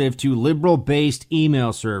alternative to liberal-based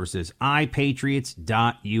email services,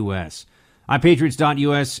 iPatriots.us.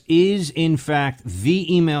 iPatriots.us is, in fact,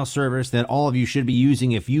 the email service that all of you should be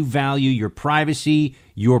using if you value your privacy,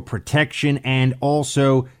 your protection, and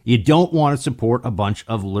also you don't want to support a bunch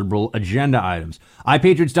of liberal agenda items.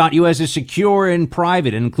 iPatriots.us is secure and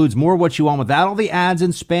private and includes more what you want without all the ads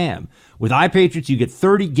and spam. With iPatriots, you get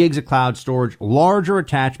 30 gigs of cloud storage, larger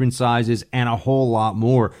attachment sizes, and a whole lot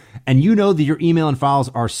more. And you know that your email and files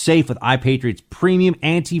are safe with iPatriots premium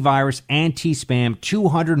antivirus, anti-spam,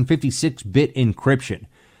 256-bit encryption.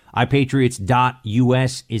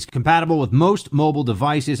 iPatriots.us is compatible with most mobile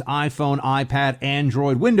devices, iPhone, iPad,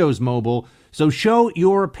 Android, Windows Mobile. So show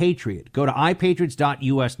you're a patriot. Go to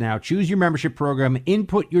iPatriots.us now, choose your membership program,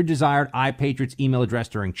 input your desired iPatriots email address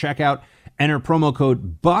during checkout, enter promo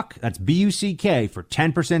code BUCK, that's B-U-C-K, for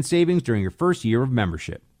 10% savings during your first year of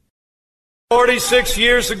membership. 46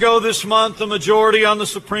 years ago this month, the majority on the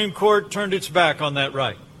Supreme Court turned its back on that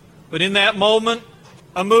right. But in that moment,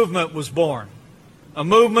 a movement was born. A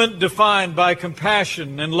movement defined by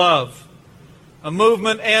compassion and love. A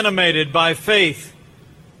movement animated by faith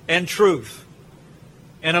and truth.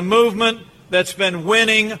 And a movement that's been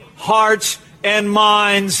winning hearts and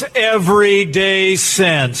minds every day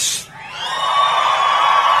since.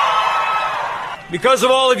 Because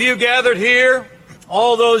of all of you gathered here,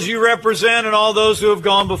 all those you represent and all those who have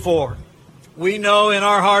gone before, we know in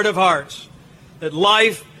our heart of hearts that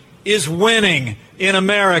life is winning in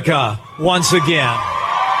America once again.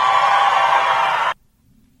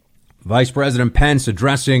 Vice President Pence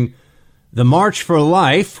addressing the March for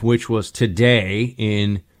Life, which was today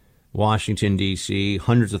in Washington, D.C.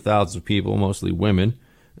 Hundreds of thousands of people, mostly women,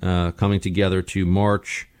 coming together to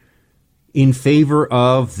march in favor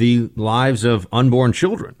of the lives of unborn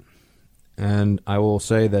children. And I will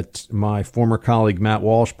say that my former colleague Matt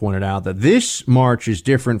Walsh pointed out that this march is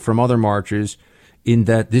different from other marches in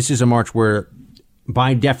that this is a march where,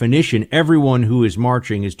 by definition, everyone who is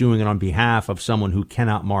marching is doing it on behalf of someone who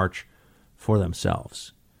cannot march for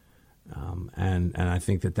themselves. And I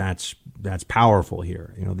think that's powerful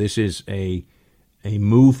here. This is a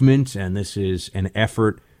movement, and this is an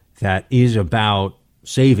effort that is about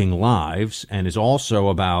saving lives and is also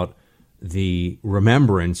about the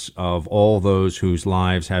remembrance of all those whose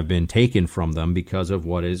lives have been taken from them because of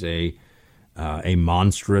what is a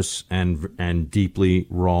monstrous and deeply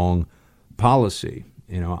wrong policy.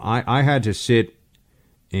 I had to sit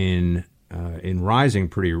in Rising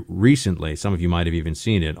pretty recently. Some of you might have even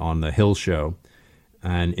seen it on the Hill Show,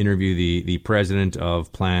 and interview the president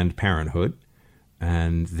of Planned Parenthood.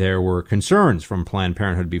 And there were concerns from Planned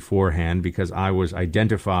Parenthood beforehand because I was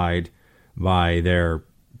identified by their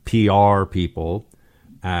PR people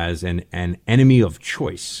as an enemy of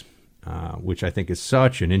choice, which I think is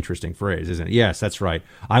such an interesting phrase, isn't it? Yes, that's right.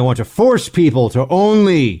 I want to force people to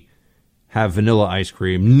only have vanilla ice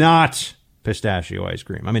cream, not pistachio ice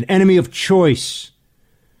cream. I'm an enemy of choice.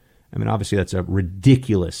 I mean, obviously, that's a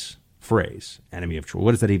ridiculous phrase, enemy of choice.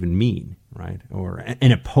 What does that even mean, right? Or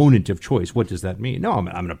an opponent of choice. What does that mean? No, I'm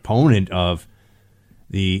an opponent of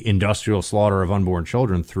the industrial slaughter of unborn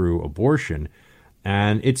children through abortion.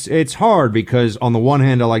 And it's hard because on the one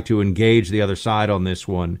hand, I like to engage the other side on this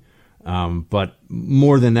one. But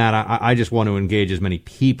more than that, I just want to engage as many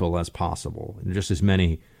people as possible, just as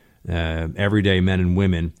many everyday men and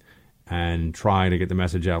women, and try to get the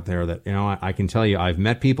message out there that, I can tell you, I've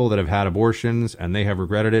met people that have had abortions and they have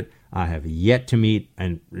regretted it. I have yet to meet,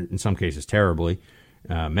 and in some cases terribly,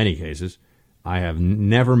 many cases, I have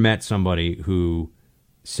never met somebody who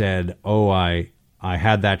said, oh, I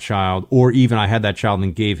had that child, or even I had that child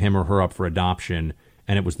and gave him or her up for adoption,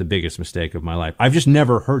 and it was the biggest mistake of my life. I've just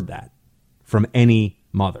never heard that from any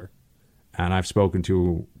mother. And I've spoken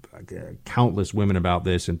to countless women about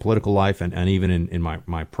this in political life and even in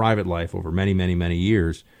my private life over many, many, many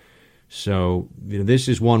years. So this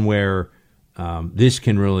is one where this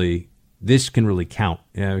can really count.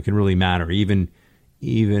 It can really matter. Even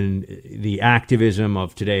the activism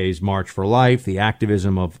of today's March for Life, the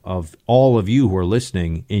activism of all of you who are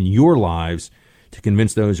listening in your lives to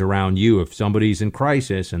convince those around you, if somebody's in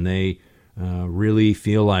crisis and they really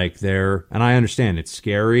feel like they're, and I understand it's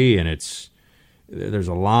scary and there's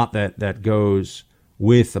a lot that goes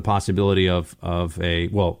with the possibility of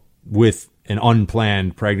with an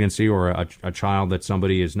unplanned pregnancy or a child that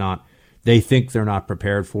somebody is not, they think they're not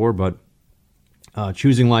prepared for, but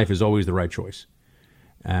choosing life is always the right choice.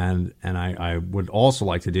 And I would also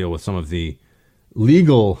like to deal with some of the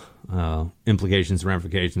legal implications and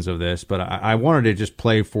ramifications of this, but I wanted to just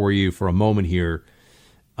play for you for a moment here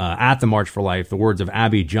at the March for Life the words of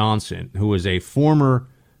Abby Johnson, who was a former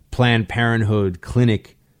Planned Parenthood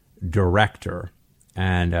clinic director.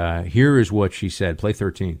 And here is what she said. Play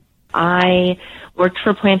 13. I worked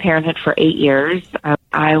for Planned Parenthood for 8 years.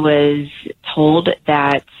 I was told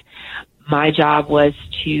that my job was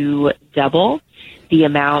to double the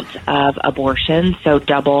amount of abortions, so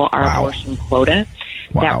double our abortion quota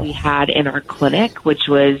that we had in our clinic, which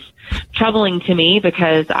was troubling to me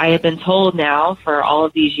because I had been told now for all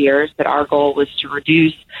of these years that our goal was to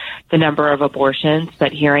reduce the number of abortions,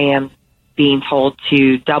 but here I am being told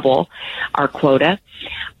to double our quota.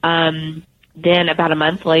 Then about a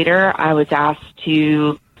month later, I was asked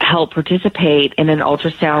to help participate in an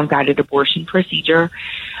ultrasound-guided abortion procedure,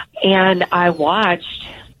 and I watched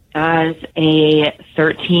as a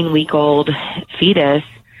 13-week-old fetus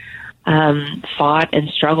fought and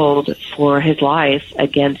struggled for his life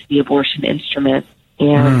against the abortion instrument.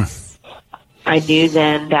 And I knew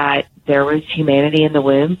then that there was humanity in the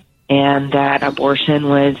womb and that abortion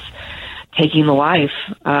was taking the life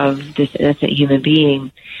of this innocent human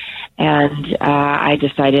being. And I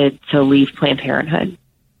decided to leave Planned Parenthood.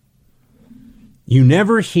 You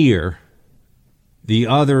never hear the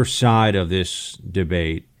other side of this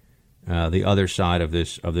debate, the other side of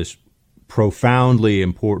this profoundly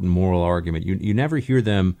important moral argument. You never hear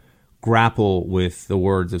them grapple with the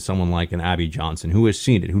words of someone like an Abby Johnson, who has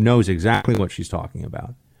seen it, who knows exactly what she's talking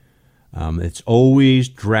about. It's always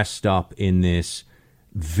dressed up in this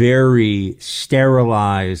very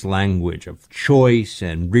sterilized language of choice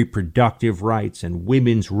and reproductive rights and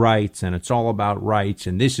women's rights, and it's all about rights,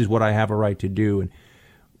 and this is what I have a right to do. And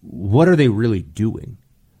what are they really doing?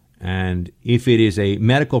 And if it is a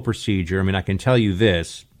medical procedure, I mean, I can tell you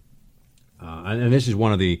this, and this is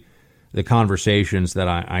one of the conversations that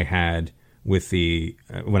I had with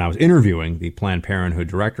when I was interviewing the Planned Parenthood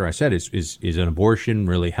director. I said, is an abortion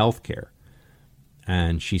really health care?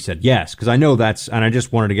 And she said yes, because I know and I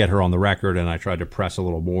just wanted to get her on the record, and I tried to press a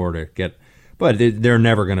little more to get, but they're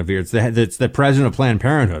never going to veer. It's the president of Planned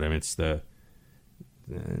Parenthood. I mean, it's the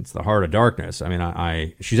heart of darkness. I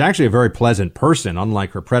mean, she's actually a very pleasant person,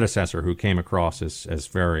 unlike her predecessor, who came across as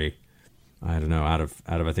very, I don't know, out of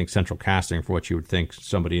I think central casting for what you would think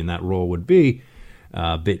somebody in that role would be,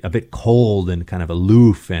 a bit cold and kind of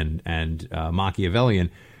aloof and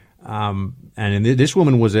Machiavellian. And this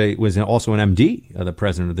woman was also an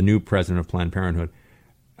MD, the new president of Planned Parenthood.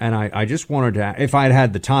 And I just wanted to, if I had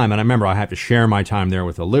had the time, and I remember I had to share my time there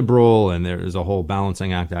with a liberal, and there's a whole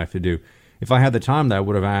balancing act I have to do. If I had the time, that I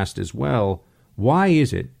would have asked as well, why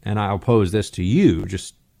is it, and I'll pose this to you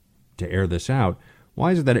just to air this out,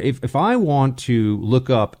 why is it that if I want to look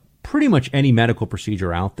up pretty much any medical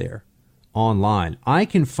procedure out there online. I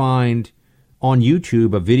can find on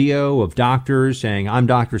YouTube a video of doctors saying, I'm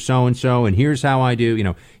Dr. So-and-so, and here's how I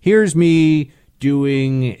do, here's me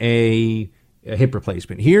doing a hip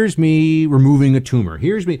replacement. Here's me removing a tumor.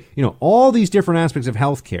 Here's me, all these different aspects of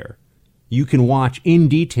healthcare you can watch in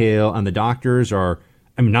detail, and the doctors are,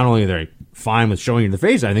 not only are they fine with showing you the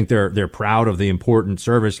face, I think they're proud of the important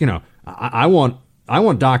service. I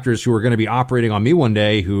want doctors who are going to be operating on me one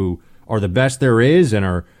day who are the best there is and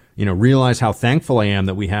are, realize how thankful I am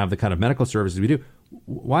that we have the kind of medical services we do.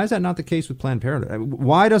 Why is that not the case with Planned Parenthood?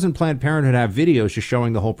 Why doesn't Planned Parenthood have videos just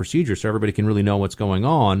showing the whole procedure so everybody can really know what's going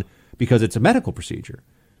on? Because it's a medical procedure.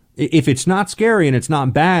 If it's not scary and it's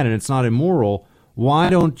not bad and it's not immoral, why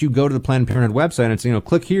don't you go to the Planned Parenthood website and say,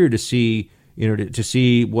 click here to see, to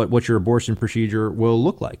see what your abortion procedure will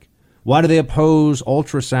look like? Why do they oppose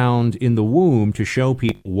ultrasound in the womb to show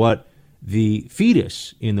people what the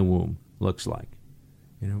fetus in the womb looks like?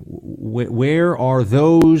 Where are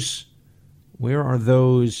those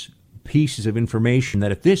pieces of information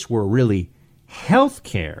that if this were really health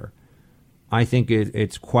care, I think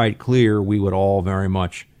it's quite clear we would all very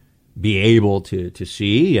much be able to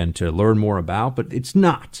see and to learn more about, but it's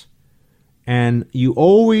not. And you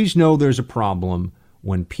always know there's a problem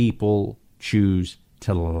when people choose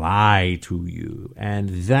to lie to you. And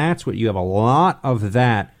that's what you have a lot of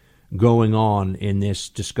that going on in this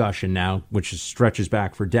discussion now, which stretches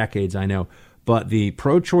back for decades, I know. But the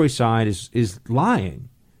pro-choice side is lying.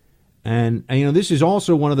 And this is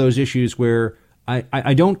also one of those issues where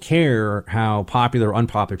I don't care how popular or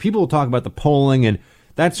unpopular. People will talk about the polling, and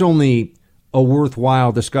that's only a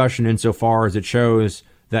worthwhile discussion insofar as it shows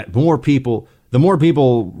that the more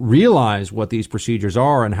people realize what these procedures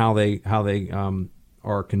are and how they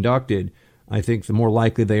are conducted, I think the more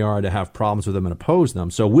likely they are to have problems with them and oppose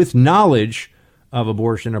them. So with knowledge of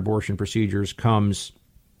abortion procedures comes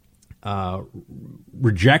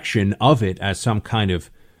rejection of it as some kind of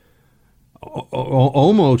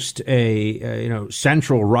almost a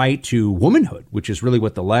central right to womanhood, which is really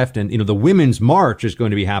what the left and the Women's March is going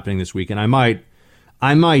to be happening this week. And I might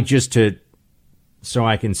just so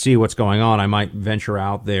I can see what's going on, I might venture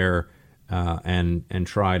out there and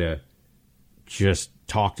try to just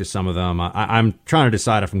talk to some of them. I'm trying to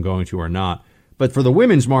decide if I'm going to or not. But for the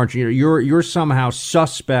Women's March, you're somehow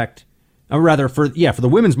suspect. Or rather, for the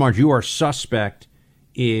Women's March, you are suspect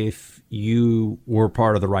if you were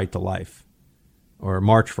part of the Right to Life or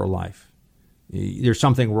March for Life. There's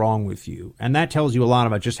something wrong with you. And that tells you a lot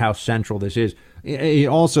about just how central this is.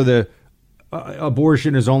 Also, the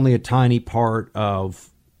abortion is only a tiny part of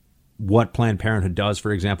what Planned Parenthood does,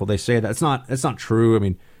 for example. They say that's not true. I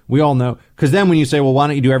mean, we all know. Because then when you say, well, why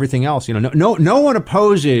don't you do everything else? No one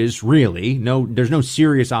opposes, really. There's no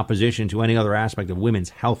serious opposition to any other aspect of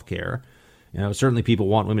women's health care. Certainly people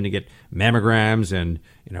want women to get mammograms and,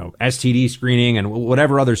 STD screening and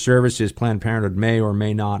whatever other services Planned Parenthood may or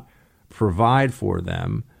may not provide for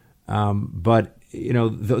them. But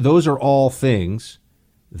those are all things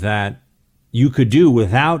that you could do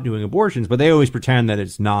without doing abortions, but they always pretend that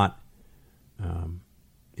it's not, that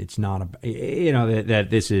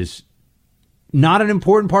this is not an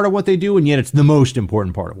important part of what they do, and yet it's the most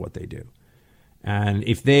important part of what they do. And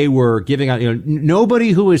if they were giving out,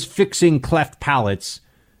 nobody who is fixing cleft palates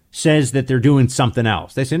says that they're doing something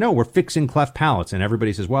else. They say, no, we're fixing cleft palates. And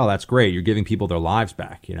everybody says, well, that's great. You're giving people their lives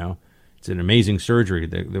back. It's an amazing surgery,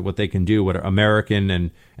 what they can do, what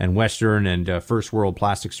American and Western and first world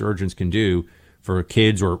plastic surgeons can do for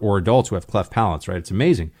kids or adults who have cleft palates, right? It's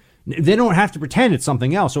amazing. They don't have to pretend it's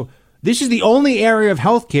something else. So this is the only area of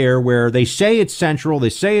healthcare where they say it's central, they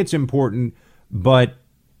say it's important, but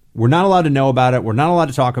we're not allowed to know about it. We're not allowed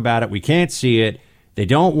to talk about it. We can't see it. They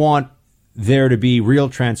don't want there to be real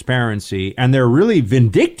transparency. And they're really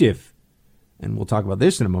vindictive. And we'll talk about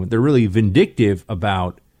this in a moment. They're really vindictive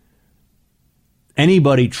about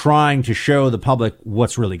anybody trying to show the public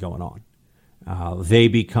what's really going on. They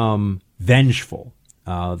become vengeful.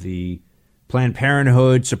 The Planned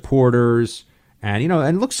Parenthood supporters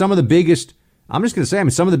and look, some of the biggest, I'm just going to say,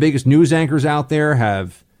 some of the biggest news anchors out there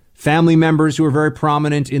have family members who are very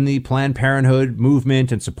prominent in the Planned Parenthood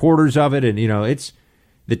movement and supporters of it. And, it's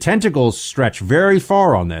the tentacles stretch very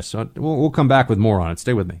far on this. So we'll come back with more on it.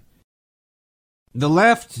 Stay with me. The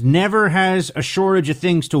left never has a shortage of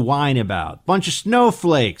things to whine about. Bunch of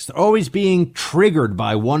snowflakes. They're always being triggered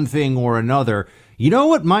by one thing or another. You know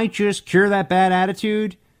what might just cure that bad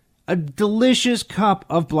attitude? A delicious cup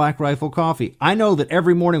of Black Rifle coffee. I know that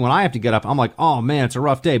every morning when I have to get up, I'm like, oh man, it's a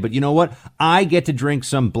rough day. But you know what? I get to drink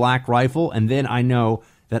some Black Rifle, and then I know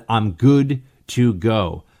that I'm good to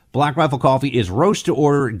go. Black Rifle Coffee is roast to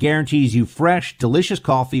order. It guarantees you fresh, delicious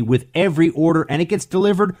coffee with every order, and it gets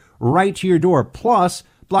delivered right to your door. Plus,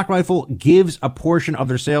 Black Rifle gives a portion of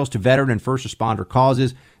their sales to veteran and first responder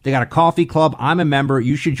causes. They got a coffee club. I'm a member.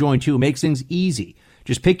 You should join too. It makes things easy.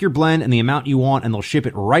 Just pick your blend and the amount you want, and they'll ship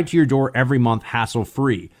it right to your door every month,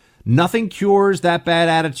 hassle-free. Nothing cures that bad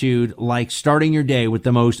attitude like starting your day with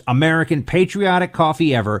the most American patriotic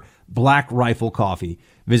coffee ever, Black Rifle Coffee.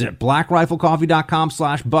 Visit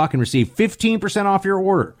blackriflecoffee.com/buck and receive 15% off your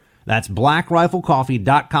order. That's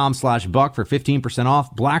blackriflecoffee.com/buck for 15%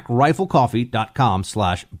 off.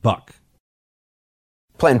 blackriflecoffee.com/buck.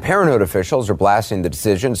 Planned Parenthood officials are blasting the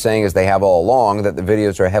decision, saying, as they have all along, that the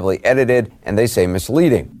videos are heavily edited and they say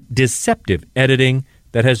misleading. Deceptive editing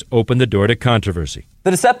that has opened the door to controversy.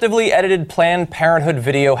 The deceptively edited Planned Parenthood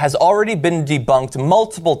video has already been debunked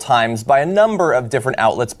multiple times by a number of different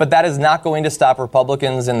outlets, but that is not going to stop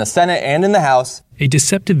Republicans in the Senate and in the House. A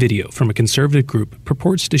deceptive video from a conservative group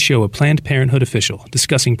purports to show a Planned Parenthood official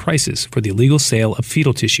discussing prices for the illegal sale of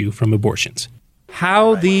fetal tissue from abortions.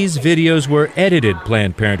 How these videos were edited,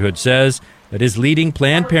 Planned Parenthood says, that is leading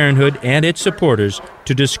Planned Parenthood and its supporters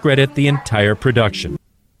to discredit the entire production.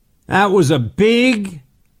 That was a big,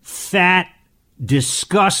 fat,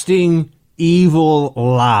 disgusting, evil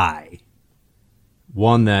lie.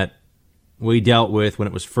 One that we dealt with when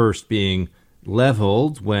it was first being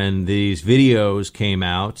leveled, when these videos came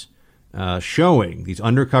out showing, these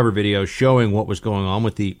undercover videos showing what was going on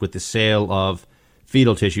with the sale of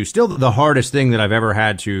fetal tissue. Still the hardest thing that I've ever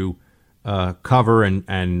had to cover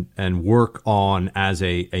and work on as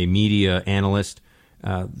a media analyst.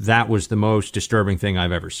 That was the most disturbing thing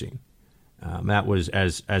I've ever seen. That was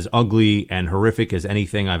as ugly and horrific as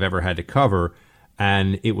anything I've ever had to cover.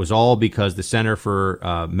 And it was all because the Center for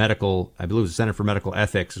Medical, I believe it was the Center for Medical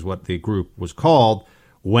Ethics is what the group was called,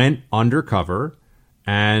 went undercover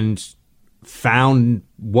and found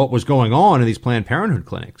what was going on in these Planned Parenthood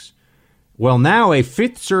clinics. Well, now a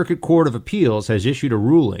Fifth Circuit Court of Appeals has issued a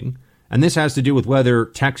ruling, and this has to do with whether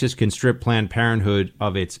Texas can strip Planned Parenthood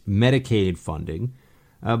of its Medicaid funding.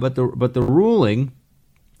 But the ruling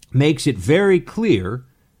makes it very clear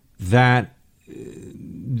that,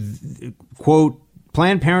 quote,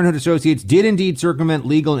 Planned Parenthood associates did indeed circumvent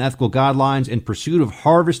legal and ethical guidelines in pursuit of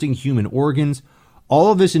harvesting human organs.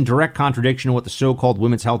 All of this in direct contradiction of what the so-called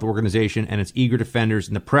Women's Health Organization and its eager defenders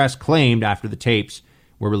in the press claimed after the tapes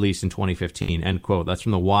were released in 2015, end quote. That's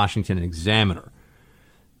from the Washington Examiner.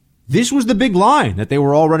 This was the big line that they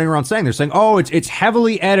were all running around saying. They're saying, oh, it's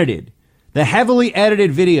heavily edited. The heavily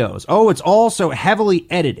edited videos. Oh, it's also heavily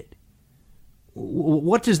edited.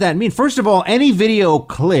 What does that mean? First of all, any video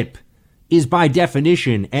clip is by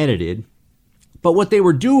definition edited. But what they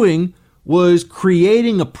were doing was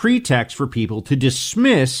creating a pretext for people to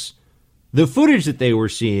dismiss the footage that they were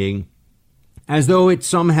seeing as though it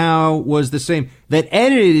somehow was the same. That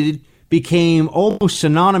edited became almost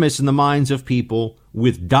synonymous in the minds of people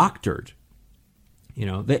with doctored. You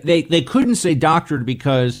know, they couldn't say doctored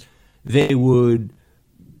because they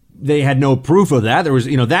had no proof of that. There was,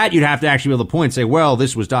 that you'd have to actually be able to point and say, well,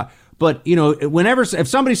 this was But, if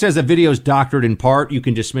somebody says that video is doctored in part, you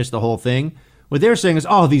can dismiss the whole thing. What they're saying is,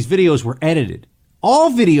 oh, these videos were edited.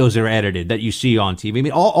 All videos are edited that you see on TV. I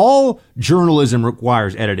mean, all journalism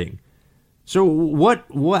requires editing.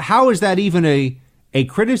 So how is that even a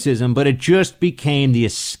criticism? But it just became the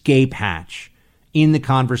escape hatch in the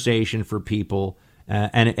conversation for people.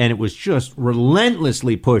 And it was just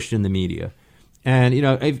relentlessly pushed in the media. And,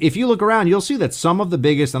 if you look around, you'll see that some of the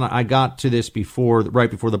biggest, and I got to this right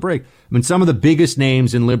before the break, some of the biggest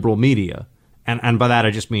names in liberal media, and by that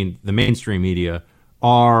I just mean the mainstream media,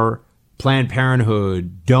 are Planned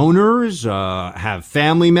Parenthood donors, have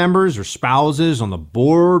family members or spouses on the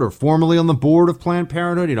board or formerly on the board of Planned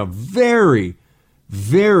Parenthood, very,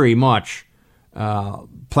 very much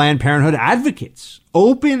Planned Parenthood advocates,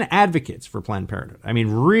 open advocates for Planned Parenthood. I mean,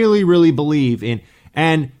 really, really believe in,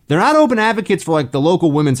 and they're not open advocates for like the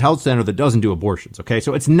local women's health center that doesn't do abortions. Okay.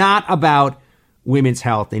 So it's not about women's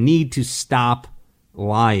health. They need to stop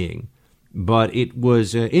lying. But it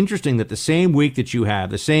was interesting that the same week that you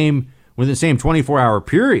have within the same 24-hour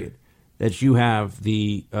period that you have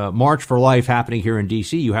the March for Life happening here in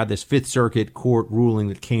D.C., you have this Fifth Circuit Court ruling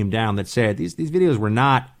that came down that said these videos were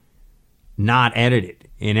not edited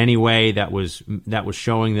in any way that was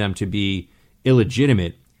showing them to be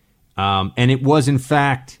illegitimate. And it was, in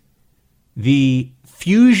fact, the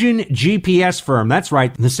Fusion GPS firm. That's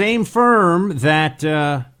right. The same firm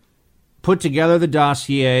that put together the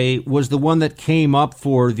dossier was the one that came up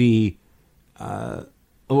for the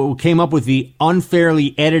came up with the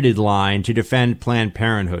unfairly edited line to defend Planned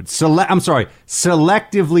Parenthood.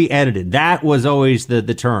 Selectively edited. That was always the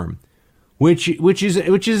term, which is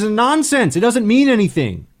a nonsense. It doesn't mean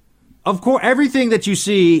anything. Of course, everything that you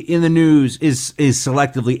see in the news is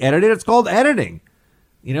selectively edited. It's called editing.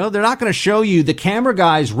 You know, they're not going to show you the camera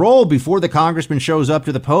guy's roll before the congressman shows up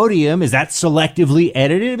to the podium. Is that selectively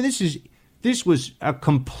edited? I mean, this was a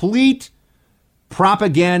complete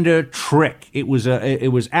propaganda trick. It was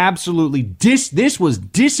absolutely this was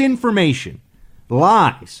disinformation,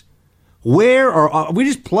 lies. Where are we?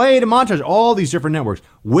 Just played a montage, all these different networks.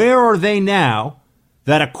 Where are they now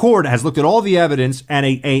that a court has looked at all the evidence and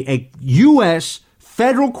a U.S.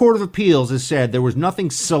 Federal Court of Appeals has said there was nothing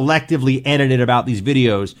selectively edited about these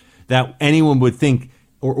videos that anyone would think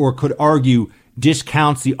or could argue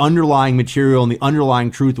discounts the underlying material and the underlying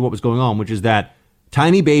truth of what was going on, which is that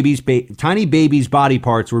tiny babies' body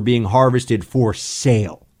parts were being harvested for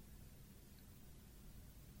sale.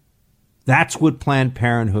 That's what Planned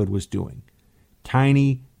Parenthood was doing.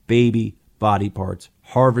 Tiny baby body parts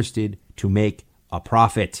harvested to make a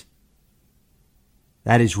profit.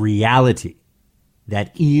 That is reality.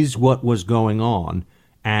 That is what was going on.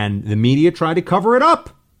 And the media tried to cover it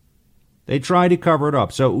up. They tried to cover it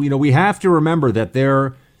up. So, we have to remember that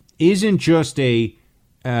there isn't just there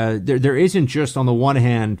isn't just on the one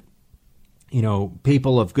hand,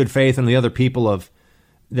 people of good faith and the other people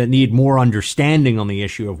that need more understanding on the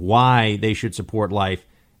issue of why they should support life.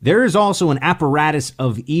 There is also an apparatus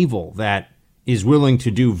of evil that is willing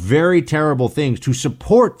to do very terrible things to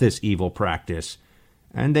support this evil practice,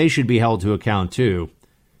 and they should be held to account too,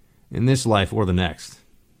 in this life or the next.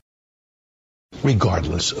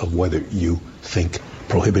 Regardless of whether you think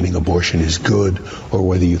prohibiting abortion is good or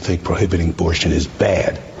whether you think prohibiting abortion is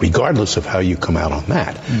bad, regardless of how you come out on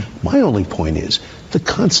that. My only point is the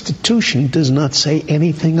Constitution does not say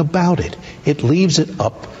anything about it. It leaves it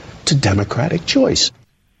up to democratic choice.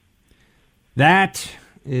 That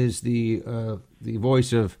is the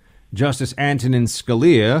voice of Justice Antonin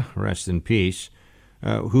Scalia, rest in peace,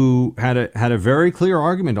 who had a very clear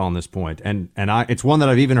argument on this point, and it's one that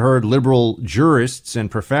I've even heard liberal jurists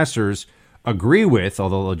and professors agree with,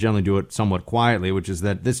 although they'll generally do it somewhat quietly, which is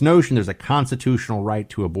that this notion there's a constitutional right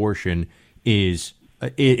to abortion is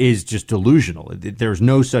just delusional. There's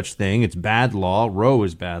no such thing. It's bad law. Roe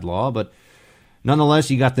is bad law, but nonetheless,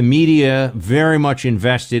 you got the media very much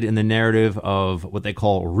invested in the narrative of what they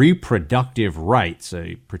call reproductive rights,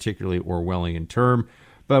 a particularly Orwellian term.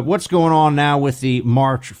 But what's going on now with the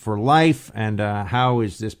March for Life, and how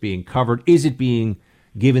is this being covered? Is it being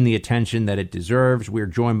given the attention that it deserves? We're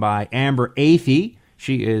joined by Amber Athey.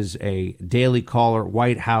 She is a Daily Caller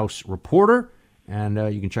White House reporter, and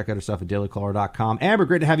you can check out her stuff at dailycaller.com. Amber,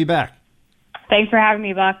 great to have you back. Thanks for having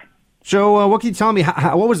me, Buck. So what can you tell me?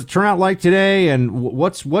 What was the turnout like today, and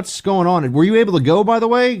what's going on? Were you able to go, by the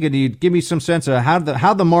way? Can you give me some sense of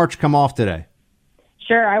how'd the march come off today?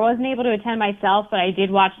 Sure. I wasn't able to attend myself, but I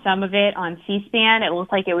did watch some of it on C-SPAN. It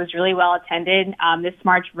looked like it was really well attended. This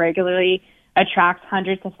march regularly attracts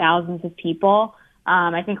hundreds of thousands of people.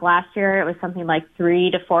 I think last year it was something like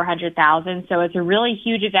 300,000 to 400,000. So it's a really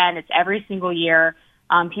huge event. It's every single year.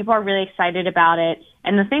 People are really excited about it.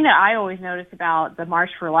 And the thing that I always notice about the March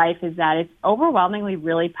for Life is that it's overwhelmingly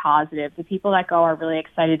really positive. The people that go are really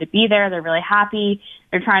excited to be there. They're really happy.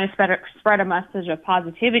 They're trying to spread a message of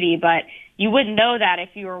positivity. But you wouldn't know that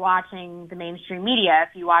if you were watching the mainstream media.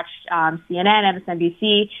 If you watched CNN,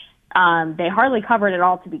 MSNBC, they hardly covered it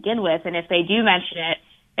all to begin with. And if they do mention it,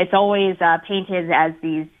 it's always painted as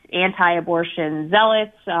these anti-abortion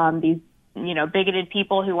zealots, these bigoted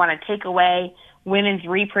people who want to take away women's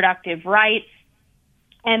reproductive rights.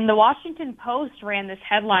 And the Washington Post ran this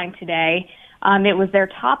headline today. It was their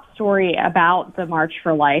top story about the March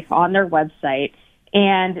for Life on their website.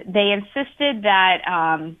 And they insisted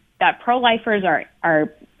that that pro-lifers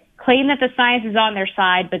are claim that the science is on their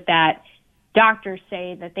side, but that doctors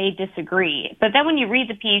say that they disagree. But then when you read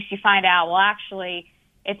the piece, you find out, well, actually,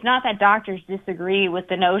 it's not that doctors disagree with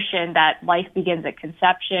the notion that life begins at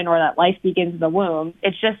conception or that life begins in the womb.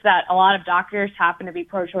 It's just that a lot of doctors happen to be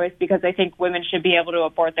pro-choice because they think women should be able to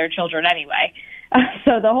abort their children anyway.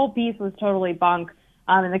 So the whole piece was totally bunk.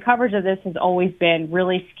 And the coverage of this has always been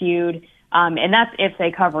really skewed. And that's if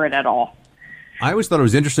they cover it at all. I always thought it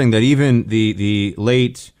was interesting that even the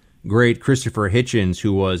late, great Christopher Hitchens,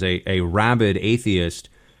 who was a rabid atheist,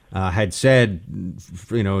 had said,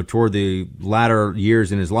 toward the latter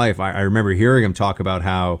years in his life, I remember hearing him talk about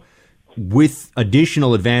how with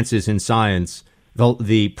additional advances in science,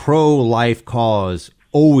 the pro-life cause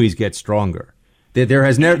always gets stronger. There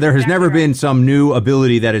has never been some new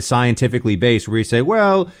ability that is scientifically based where you say,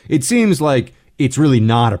 well, it seems like it's really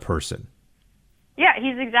not a person. Yeah,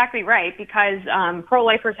 he's exactly right, because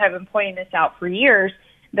pro-lifers have been pointing this out for years,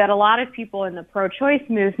 that a lot of people in the pro-choice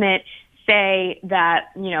movement say that,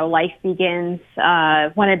 life begins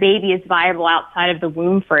when a baby is viable outside of the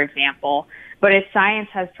womb, for example. But as science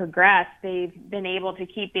has progressed, they've been able to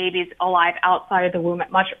keep babies alive outside of the womb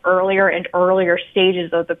at much earlier and earlier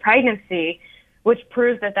stages of the pregnancy, which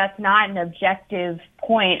proves that that's not an objective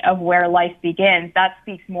point of where life begins. That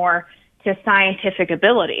speaks more to scientific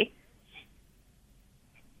ability.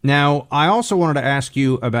 Now, I also wanted to ask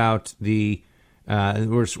you about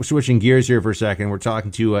we're switching gears here for a second. We're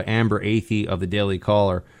talking to Amber Athey of the Daily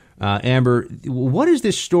Caller. Amber, what is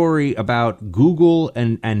this story about Google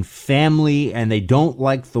and family, and they don't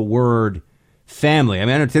like the word family? I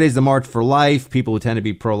mean, I know today's the March for Life. People who tend to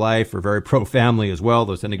be pro-life are very pro-family as well.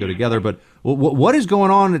 Those tend to go together. But what is going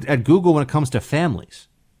on at Google when it comes to families?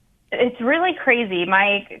 It's really crazy.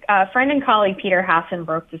 My friend and colleague Peter Hassan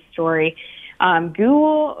broke the story.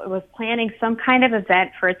 Google was planning some kind of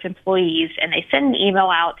event for its employees, and they sent an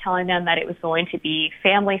email out telling them that it was going to be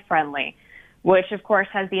family-friendly, which, of course,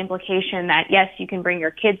 has the implication that, yes, you can bring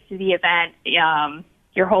your kids to the event,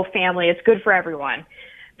 your whole family. It's good for everyone.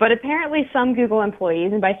 But apparently some Google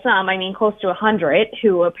employees, and by some, I mean close to 100,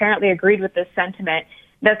 who apparently agreed with this sentiment,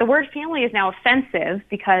 that the word family is now offensive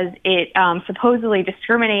because it supposedly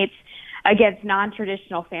discriminates against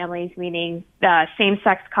non-traditional families, meaning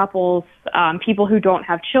same-sex couples, people who don't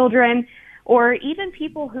have children, or even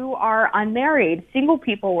people who are unmarried. Single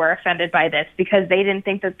people were offended by this because they didn't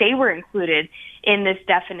think that they were included in this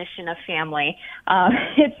definition of family.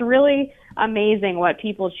 It's really amazing what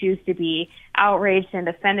people choose to be outraged and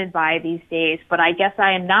offended by these days, but I guess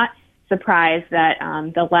I am not surprised that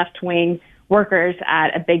the left-wing workers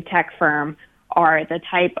at a big tech firm are the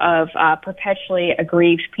type of perpetually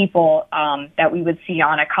aggrieved people that we would see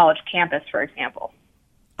on a college campus, for example.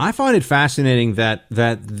 I find it fascinating that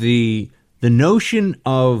the notion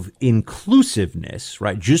of inclusiveness,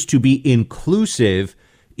 right, just to be inclusive,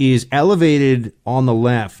 is elevated on the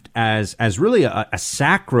left as really a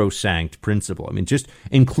sacrosanct principle. I mean, just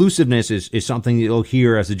inclusiveness is something that you'll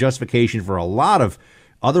hear as a justification for a lot of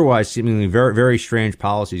otherwise seemingly very, very strange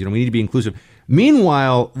policies. We need to be inclusive.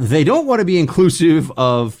 Meanwhile, they don't want to be inclusive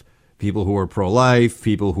of people who are pro-life,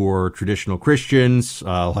 people who are traditional Christians,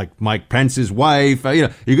 like Mike Pence's wife. You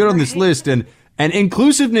go down this list, and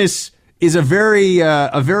inclusiveness is a very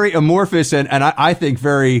amorphous and I think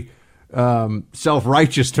very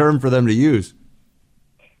self-righteous term for them to use.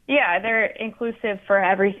 Yeah, they're inclusive for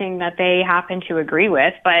everything that they happen to agree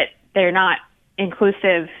with, but they're not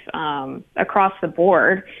inclusive across the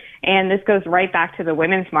board. And this goes right back to the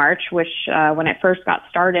Women's March, which when it first got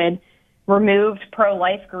started, removed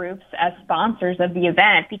pro-life groups as sponsors of the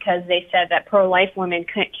event because they said that pro-life women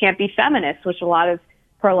can't be feminists, which a lot of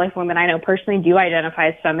pro-life women I know personally do identify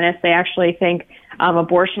as feminists. They actually think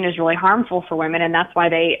abortion is really harmful for women, and that's why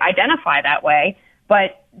they identify that way.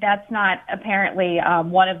 But that's not apparently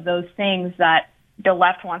one of those things that the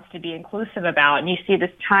left wants to be inclusive about. And you see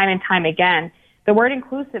this time and time again. The word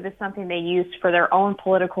inclusive is something they use for their own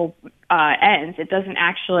political ends. It doesn't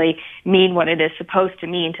actually mean what it is supposed to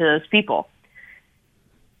mean to those people.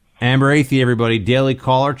 Amber Athey, everybody, Daily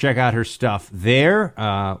Caller. Check out her stuff there,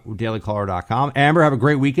 dailycaller.com. Amber, have a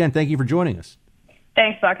great weekend. Thank you for joining us.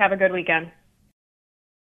 Thanks, Buck. Have a good weekend.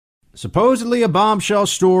 Supposedly a bombshell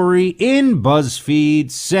story in BuzzFeed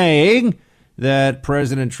saying that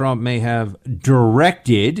President Trump may have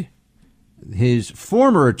directed his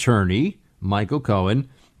former attorney, Michael Cohen,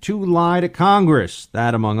 to lie to Congress.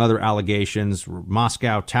 That, among other allegations,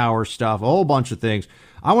 Moscow Tower stuff, a whole bunch of things.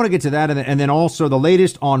 I want to get to that, and then also the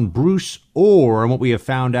latest on Bruce Orr and what we have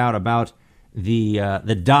found out about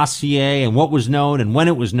the dossier and what was known and when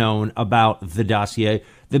it was known about the dossier.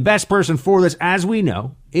 The best person for this, as we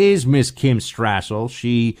know, is Miss Kim Strassel.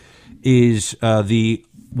 She is the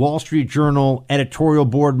Wall Street Journal editorial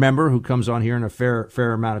board member who comes on here in a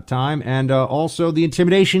fair amount of time. And also The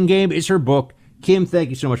Intimidation Game is her book. Kim, thank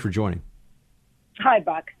you so much for joining. Hi,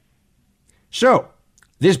 Buck. So,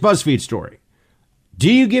 this BuzzFeed story.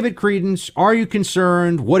 Do you give it credence? Are you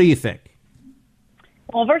concerned? What do you think?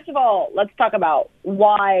 Well, first of all, let's talk about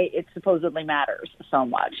why it supposedly matters so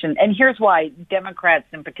much. And here's why Democrats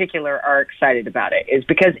in particular are excited about it, is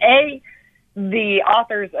because, A, the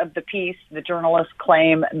authors of the piece, the journalists,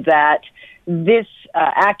 claim that this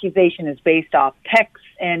accusation is based off texts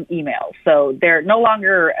and emails. So they're no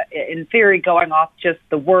longer, in theory, going off just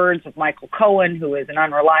the words of Michael Cohen, who is an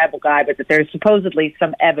unreliable guy, but that there's supposedly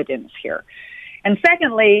some evidence here. And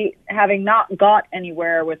secondly, having not got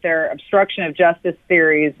anywhere with their obstruction of justice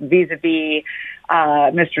theories vis-a-vis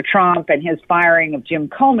Mr. Trump and his firing of Jim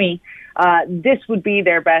Comey, this would be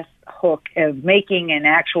their best hook of making an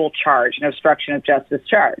actual charge, an obstruction of justice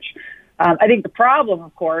charge. I think the problem,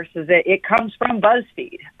 of course, is that it comes from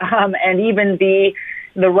BuzzFeed. And even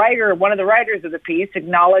the writer, one of the writers of the piece,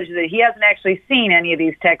 acknowledged that he hasn't actually seen any of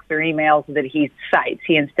these texts or emails that he cites.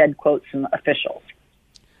 He instead quotes some officials.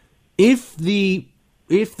 If the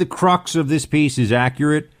crux of this piece is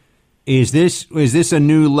accurate, is this a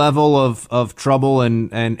new level of trouble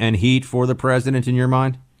and heat for the president in your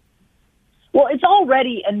mind? Well, it's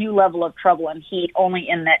already a new level of trouble and heat, only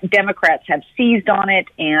in that Democrats have seized on it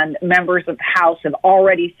and members of the House have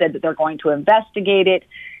already said that they're going to investigate it.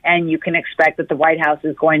 And you can expect that the White House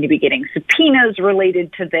is going to be getting subpoenas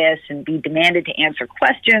related to this and be demanded to answer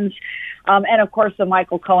questions. And, of course, the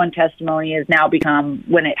Michael Cohen testimony has now become,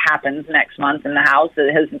 when it happens next month in the House,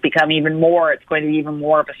 it has become even more, it's going to be even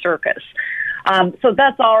more of a circus. So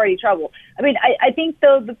that's already trouble. I mean, I think,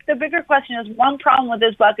 though, the bigger question is, one problem with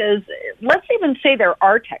this, Buck, is let's even say there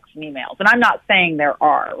are texts and emails. And I'm not saying there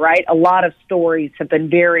are, right? A lot of stories have been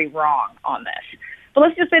very wrong on this. But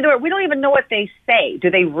let's just say we don't even know what they say. Do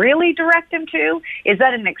they really direct him to? Is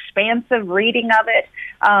that an expansive reading of it?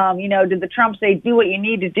 Did the Trump say, do what you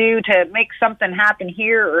need to do to make something happen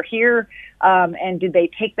here or here? And did they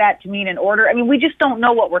take that to mean an order? I mean, we just don't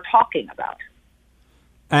know what we're talking about.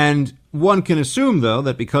 And one can assume, though,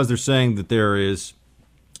 that because they're saying that there is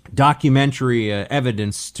documentary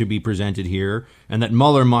evidence to be presented here and that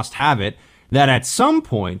Mueller must have it, that at some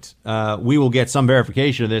point we will get some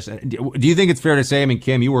verification of this. Do you think it's fair to say, I mean,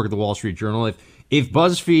 Kim, you work at the Wall Street Journal, if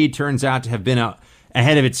BuzzFeed turns out to have been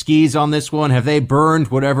ahead of its skis on this one, have they burned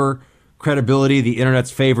whatever credibility the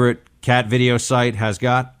internet's favorite cat video site has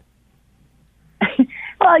got?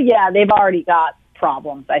 Well, yeah, they've already got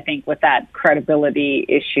problems, I think, with that credibility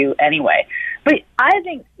issue anyway. But I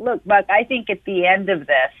think, look, Buck, I think at the end of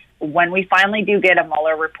this, when we finally do get a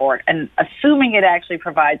Mueller report, and assuming it actually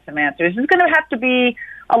provides some answers, there's going to have to be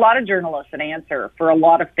a lot of journalists that answer for a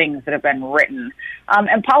lot of things that have been written,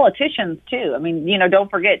 and politicians, too. I mean,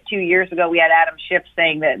 don't forget, 2 years ago, we had Adam Schiff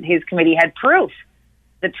saying that his committee had proof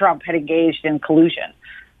that Trump had engaged in collusion.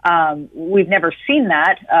 We've never seen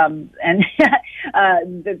that, and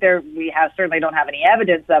we certainly don't have any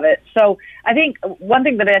evidence of it. So I think one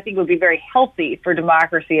thing that I think would be very healthy for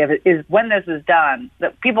democracy is when this is done,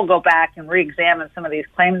 that people go back and re-examine some of these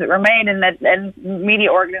claims that were made, and media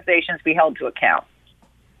organizations be held to account.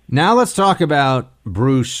 Now let's talk about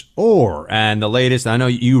Bruce Orr and the latest. I know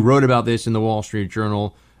you wrote about this in the Wall Street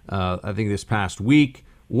Journal, I think this past week.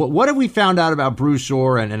 What have we found out about Bruce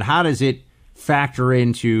Orr, and how does it factor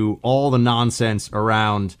into all the nonsense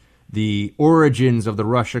around the origins of the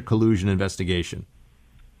Russia collusion investigation?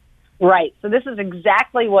 Right. So this is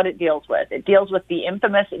exactly what it deals with. It deals with the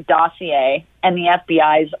infamous dossier and the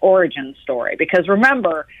FBI's origin story. Because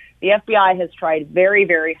remember, the FBI has tried very,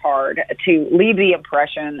 very hard to leave the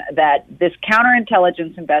impression that this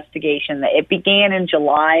counterintelligence investigation, that it began in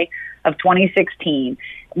July of 2016,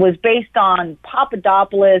 was based on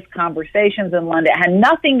Papadopoulos conversations in London. It had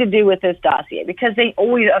nothing to do with this dossier because they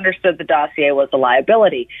always understood the dossier was a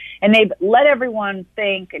liability. And they've let everyone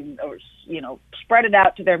think and spread it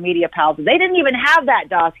out to their media pals. They didn't even have that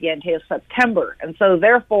dossier until September. And so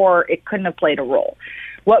therefore it couldn't have played a role.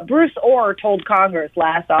 What Bruce Orr told Congress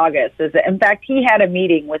last August is that, in fact, he had a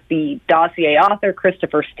meeting with the dossier author,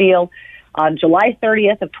 Christopher Steele, on July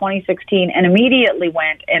 30th of 2016, and immediately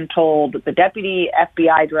went and told the Deputy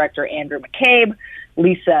FBI Director, Andrew McCabe,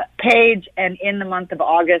 Lisa Page, and in the month of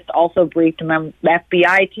August also briefed the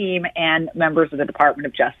FBI team and members of the Department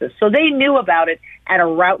of Justice. So they knew about it at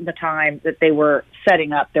around the time that they were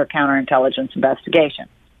setting up their counterintelligence investigation.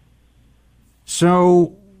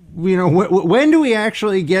 So, when do we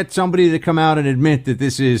actually get somebody to come out and admit that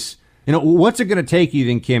this is, what's it going to take, you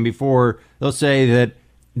think, Kim, before they'll say that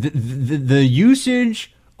the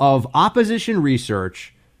usage of opposition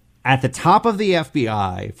research at the top of the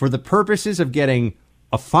FBI for the purposes of getting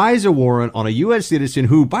a FISA warrant on a U.S. citizen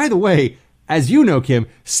who, by the way, as you know, Kim,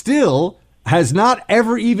 still has not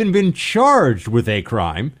ever even been charged with a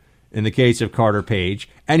crime in the case of Carter Page,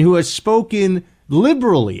 and who has spoken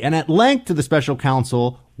liberally and at length to the special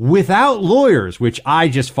counsel without lawyers, which I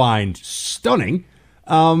just find stunning.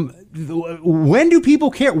 When do people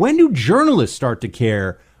care? When do journalists start to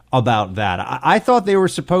care about that? I thought they were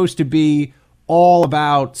supposed to be all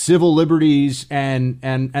about civil liberties and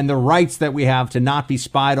the rights that we have to not be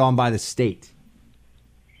spied on by the state.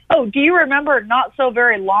 Oh, do you remember not so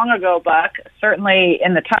very long ago, Buck, certainly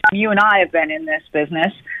in the time you and I have been in this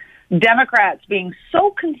business, Democrats being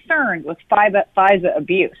so concerned with FISA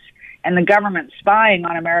abuse and the government spying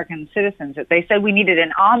on American citizens that they said we needed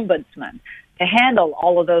an ombudsman to handle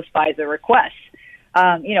all of those FISA requests.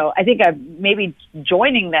 I think I'm maybe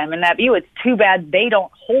joining them in that view. It's too bad they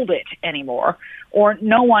don't hold it anymore, or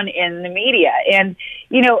no one in the media. And,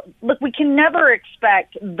 look, we can never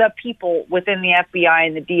expect the people within the FBI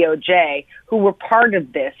and the DOJ who were part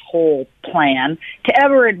of this whole plan to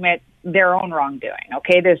ever admit their own wrongdoing.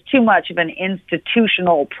 Okay, there's too much of an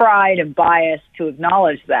institutional pride and bias to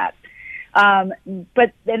acknowledge that.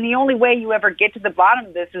 But then the only way you ever get to the bottom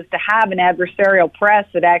of this is to have an adversarial press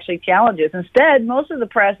that actually challenges. Instead, most of the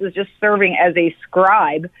press is just serving as a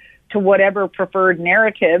scribe to whatever preferred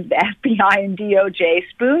narrative the FBI and DOJ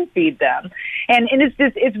spoon feed them. And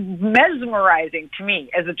it's mesmerizing to me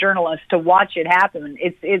as a journalist to watch it happen.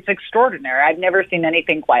 It's extraordinary. I've never seen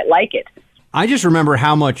anything quite like it. I just remember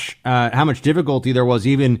how much difficulty there was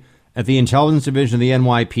even at the intelligence division of the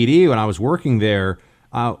NYPD when I was working there.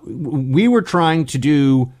 We were trying to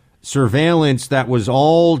do surveillance that was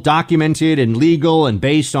all documented and legal and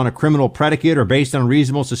based on a criminal predicate or based on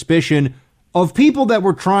reasonable suspicion of people that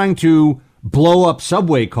were trying to blow up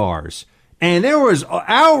subway cars. And there was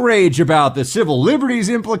outrage about the civil liberties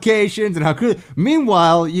implications and how could.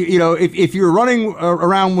 Meanwhile, if you're running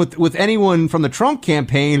around with anyone from the Trump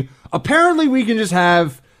campaign, apparently we can just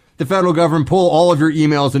have the federal government pull all of your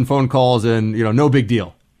emails and phone calls and, no big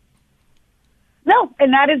deal. No,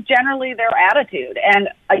 and that is generally their attitude. And,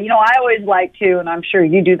 I always like to, and I'm sure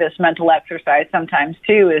you do this mental exercise sometimes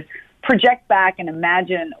too, is project back and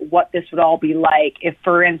imagine what this would all be like if,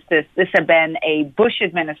 for instance, this had been a Bush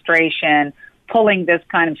administration pulling this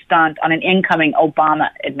kind of stunt on an incoming Obama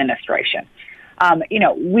administration.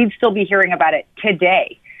 We'd still be hearing about it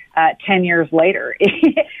today. 10 years later.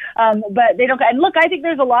 But they don't. And look, I think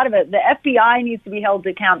there's a lot of it. The FBI needs to be held to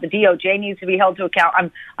account. The DOJ needs to be held to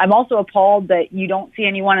account. I'm also appalled that you don't see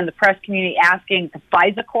anyone in the press community asking the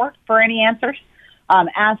FISA court for any answers,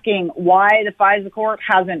 asking why the FISA court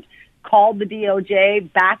hasn't called the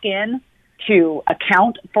DOJ back in to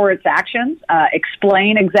account for its actions,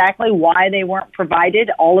 explain exactly why they weren't provided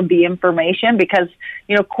all of the information, because,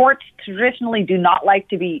 courts traditionally do not like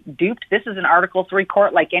to be duped. This is an Article III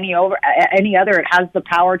court like any other. It has the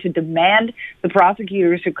power to demand the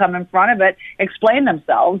prosecutors who come in front of it explain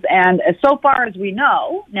themselves. And so far as we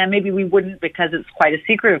know, now maybe we wouldn't because it's quite a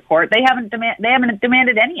secretive court, they haven't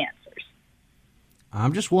demanded any answers.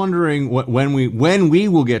 I'm just wondering when we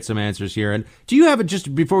will get some answers here. And do you have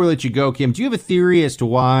just before we let you go, Kim, do you have a theory as to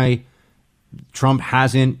why Trump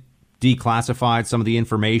hasn't declassified some of the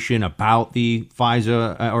information about the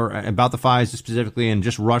FISA or about the FISA specifically and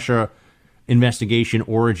just Russia investigation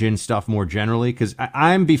origin stuff more generally? Because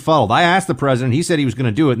I'm befuddled. I asked the president, he said he was going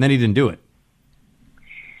to do it, and then he didn't do it.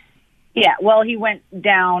 Yeah, well, he went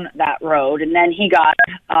down that road, and then he got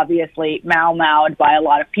obviously mau-maued by a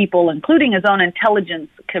lot of people, including his own intelligence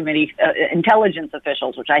committee, intelligence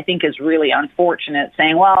officials, which I think is really unfortunate,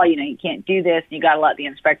 saying, well, you can't do this, and you got to let the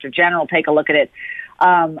inspector general take a look at it.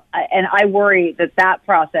 And I worry that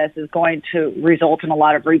process is going to result in a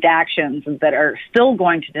lot of redactions that are still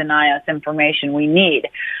going to deny us information we need.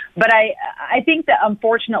 But I think that,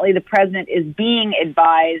 unfortunately, the president is being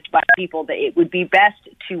advised by people that it would be best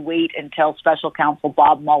to wait until Special Counsel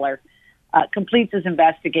Bob Mueller completes his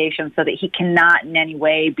investigation so that he cannot in any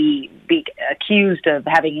way be accused of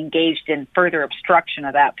having engaged in further obstruction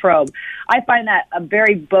of that probe. I find that a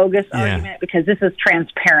very bogus argument because this is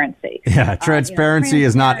transparency. Yeah, transparency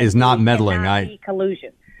is not meddling.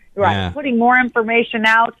 Collusion. Right. Yeah. Putting more information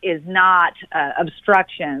out is not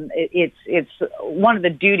obstruction. It's one of the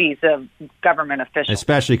duties of government officials.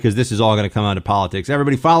 Especially because this is all going to come out of politics.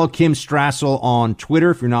 Everybody follow Kim Strassel on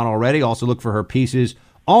Twitter if you're not already. Also look for her pieces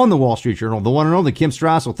on the Wall Street Journal. The one and only Kim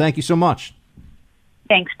Strassel. Thank you so much.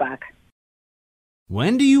 Thanks, Buck.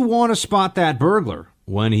 When do you want to spot that burglar?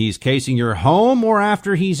 When he's casing your home or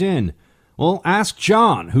after he's in? Well, ask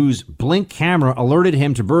John, whose Blink camera alerted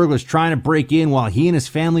him to burglars trying to break in while he and his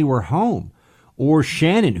family were home. Or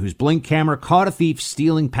Shannon, whose Blink camera caught a thief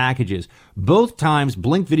stealing packages. Both times,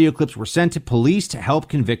 Blink video clips were sent to police to help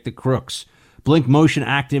convict the crooks. Blink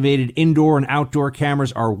motion-activated indoor and outdoor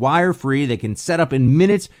cameras are wire-free. They can set up in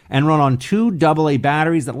minutes and run on 2 AA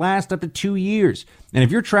batteries that last up to 2 years. And if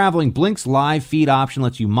you're traveling, Blink's live feed option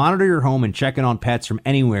lets you monitor your home and check in on pets from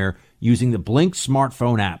anywhere using the Blink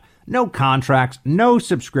smartphone app. No contracts, no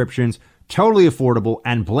subscriptions, totally affordable,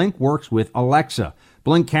 and Blink works with Alexa.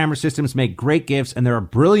 Blink camera systems make great gifts, and they're a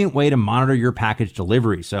brilliant way to monitor your package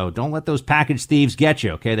delivery. So don't let those package thieves get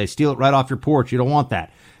you, okay? They steal it right off your porch. You don't want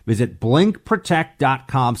that. Visit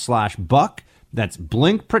blinkprotect.com/buck. That's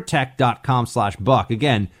blinkprotect.com/buck.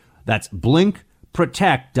 Again, that's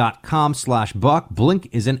blinkprotect.com/buck. Blink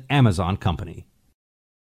is an Amazon company.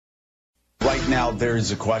 Right now, there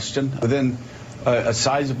is a question within a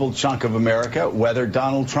sizable chunk of America whether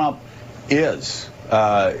Donald Trump is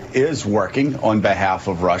working on behalf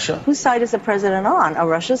of Russia. Whose side is the president on? A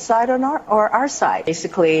Russia's side or our side?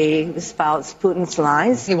 Basically, espouts Putin's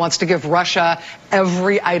lies. He wants to give Russia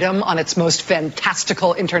every item on its most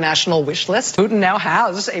fantastical international wish list. Putin now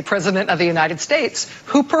has a president of the United States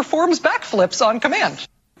who performs backflips on command.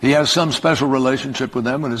 He has some special relationship with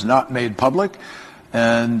them and is not made public.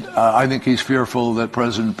 And I think he's fearful that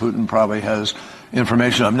President Putin probably has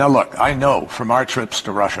information on him. Now, look, I know from our trips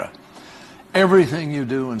to Russia, everything you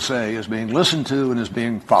do and say is being listened to and is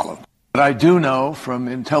being followed. But I do know from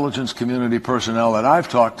intelligence community personnel that I've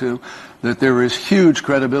talked to that there is huge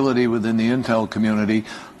credibility within the intel community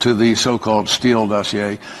to the so-called Steele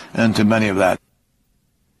dossier and to many of that.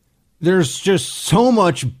 There's just so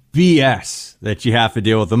much BS that you have to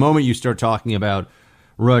deal with. The moment you start talking about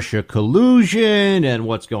Russia collusion and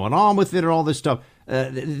what's going on with it and all this stuff.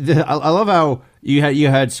 I love how you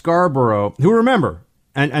had Scarborough, who, remember,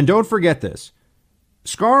 and don't forget this,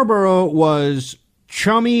 Scarborough was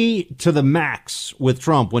chummy to the max with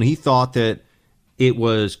Trump when he thought that it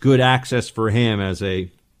was good access for him as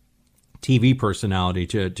a TV personality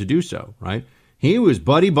to do so, right? He was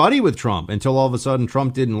buddy-buddy with Trump until all of a sudden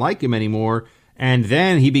Trump didn't like him anymore, and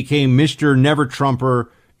then he became Mr.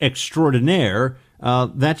 Never-Trumper extraordinaire.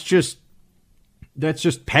 That's just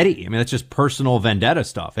petty. I mean, that's just personal vendetta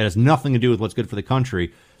stuff. It has nothing to do with what's good for the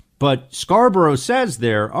country. But Scarborough says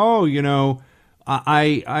there, oh, you know,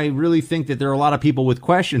 I really think that there are a lot of people with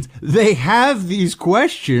questions. They have these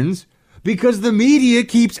questions because the media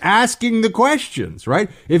keeps asking the questions,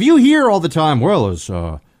 right? If you hear all the time, well, is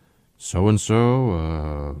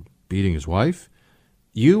so-and-so beating his wife?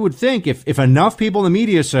 You would think if enough people in the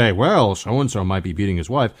media say, well, so-and-so might be beating his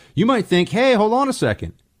wife, you might think, hey, hold on a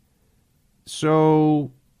second.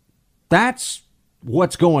 So that's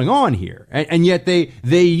what's going on here. And yet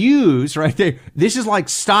they use, right, this is like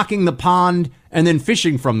stocking the pond and then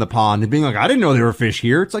fishing from the pond and being like, I didn't know there were fish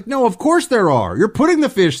here. It's like, no, of course there are. You're putting the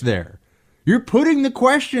fish there. You're putting the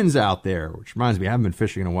questions out there, which reminds me, I haven't been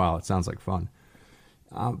fishing in a while. It sounds like fun.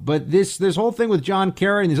 But this whole thing with John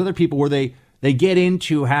Kerry and these other people where they get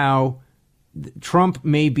into how Trump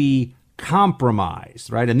may be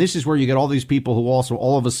compromised, right? And this is where you get all these people who also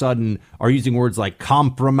all of a sudden are using words like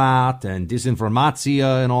kompromat and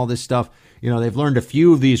disinformatia and all this stuff. You know, they've learned a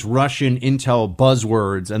few of these Russian intel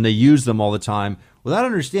buzzwords and they use them all the time without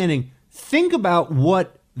understanding. Think about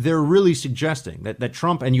what they're really suggesting, that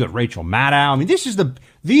Trump, and you got Rachel Maddow. I mean, these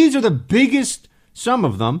are the biggest, some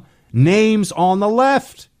of them, names on the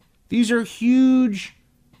left. These are huge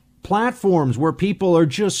platforms where people are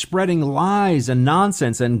just spreading lies and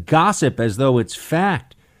nonsense and gossip as though it's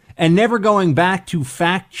fact and never going back to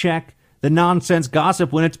fact check the nonsense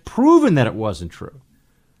gossip when it's proven that it wasn't true.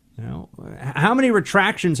 You know, how many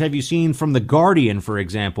retractions have you seen from The Guardian, for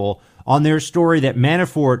example, on their story that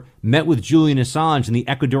Manafort met with Julian Assange in the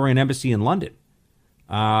Ecuadorian embassy in London?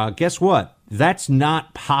 Guess what? That's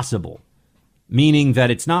not possible. Meaning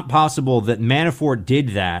that it's not possible that Manafort did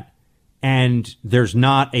that and there's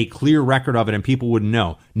not a clear record of it and people wouldn't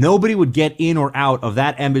know. Nobody would get in or out of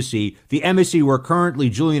that embassy, the embassy where currently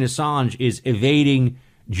Julian Assange is evading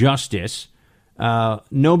justice.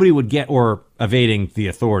 Nobody would get, or evading the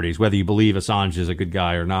authorities, whether you believe Assange is a good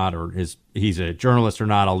guy or not, or he's a journalist or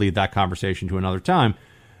not. I'll leave that conversation to another time.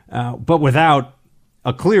 But without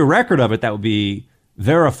a clear record of it that would be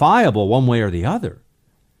verifiable one way or the other.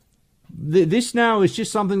 This now is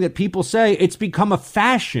just something that people say. It's become a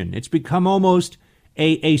fashion. It's become almost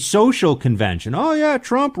a social convention. Oh, yeah,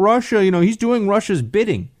 Trump, Russia, you know, he's doing Russia's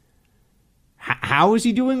bidding. How is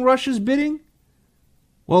he doing Russia's bidding?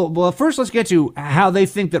 Well, first let's get to how they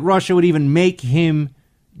think that Russia would even make him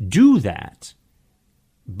do that.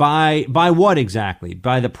 By what exactly?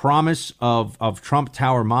 By the promise of Trump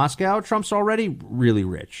Tower Moscow? Trump's already really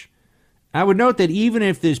rich. I would note that even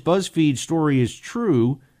if this BuzzFeed story is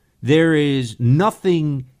true, there is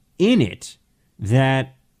nothing in it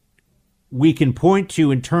that we can point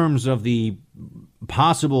to in terms of the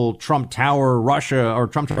possible Trump Tower Russia or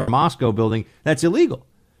Trump Tower Moscow building that's illegal.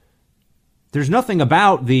 There's nothing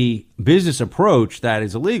about the business approach that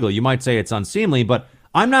is illegal. You might say it's unseemly, but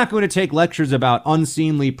I'm not going to take lectures about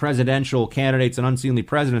unseemly presidential candidates and unseemly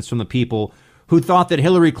presidents from the people who thought that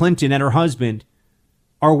Hillary Clinton and her husband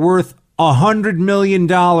are worth $100 million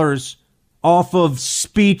off of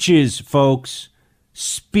speeches, folks.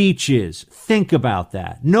 speeches. Think about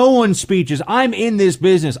that. No one's speeches. I'm in this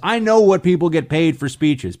business. I know what people get paid for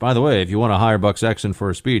speeches. By the way, if you want to hire Buck Sexton for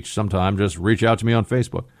a speech sometime, just reach out to me on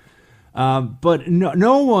Facebook. But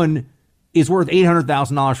no one is worth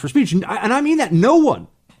 $800,000 for a speech. And I mean that, no one.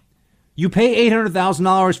 You pay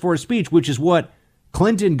 $800,000 for a speech, which is what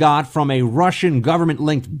Clinton got from a Russian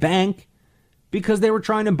government-linked bank because they were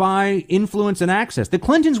trying to buy influence and access. The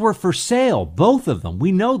Clintons were for sale, both of them.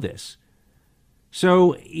 We know this.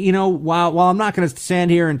 So, while I'm not going to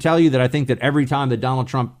stand here and tell you that I think that every time that Donald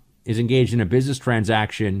Trump is engaged in a business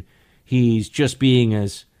transaction, he's just being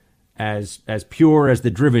as pure as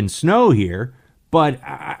the driven snow here, but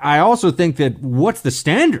I also think that what's the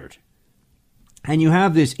standard? And you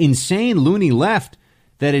have this insane loony left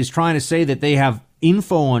that is trying to say that they have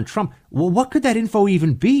info on Trump. Well, what could that info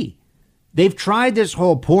even be? They've tried this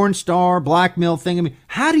whole porn star blackmail thing. I mean,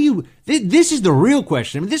 how do you, this is the real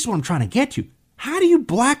question. I mean, this is what I'm trying to get to. How do you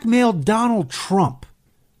blackmail Donald Trump?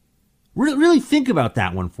 Really think about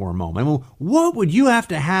that one for a moment. I mean, what would you have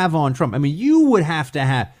to have on Trump? I mean, you would have to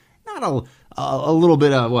have not a little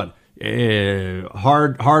bit of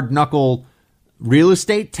hard knuckle real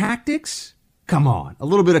estate tactics. Come on, a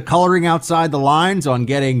little bit of coloring outside the lines on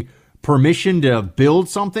getting permission to build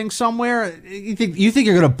something somewhere. You think you're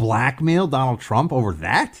going to blackmail Donald Trump over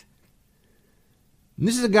that? And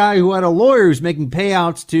this is a guy who had a lawyer who's making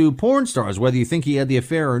payouts to porn stars, whether you think he had the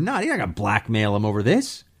affair or not. You're not going to blackmail him over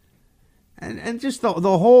this. And just the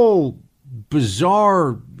whole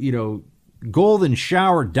bizarre, golden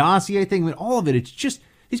shower dossier thing, I mean, all of it, it's just,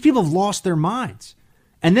 these people have lost their minds.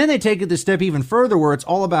 And then they take it the step even further where it's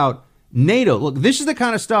all about NATO. Look, this is the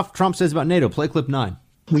kind of stuff Trump says about NATO. Play clip 9.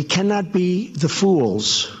 We cannot be the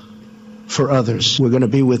fools for others. We're going to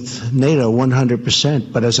be with NATO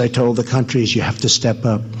 100%. But as I told the countries, you have to step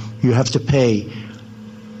up. You have to pay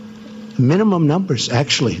minimum numbers,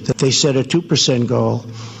 actually. They set a 2% goal.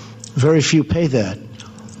 Very few pay that.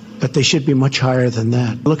 But they should be much higher than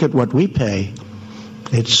that. Look at what we pay.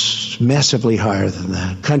 It's massively higher than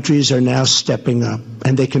that. Countries are now stepping up,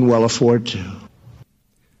 and they can well afford to.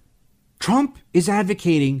 Trump is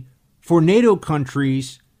advocating for NATO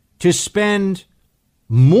countries to spend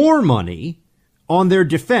more money on their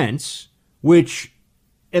defense, which,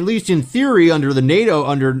 at least in theory, under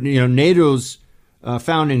NATO's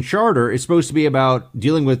founding charter, is supposed to be about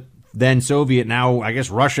dealing with then Soviet, now I guess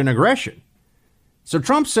Russian aggression. So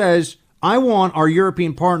Trump says, I want our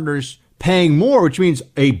European partners paying more, which means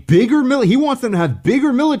a bigger he wants them to have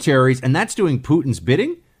bigger militaries, and that's doing Putin's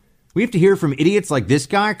bidding. We have to hear from idiots like this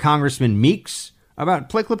guy, Congressman Meeks, about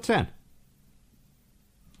play clip 10.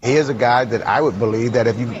 He is a guy that I would believe that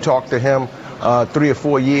if you talk to him 3 or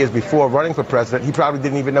 4 years before running for president, he probably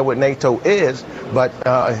didn't even know what NATO is. But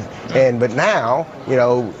now,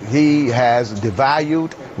 he has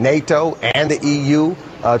devalued NATO and the EU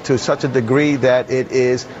to such a degree that it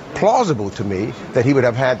is plausible to me that he would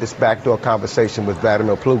have had this backdoor conversation with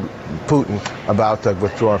Vladimir Putin about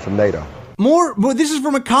withdrawing from NATO. This is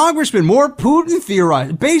from a congressman. More Putin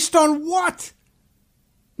theorized. Based on what?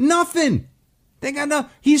 Nothing. They got no.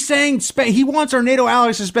 He's saying he wants our NATO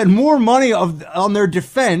allies to spend more money on their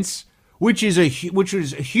defense, which is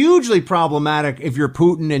hugely problematic if you're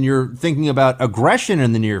Putin and you're thinking about aggression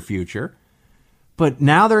in the near future. But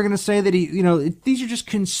now they're going to say that these are just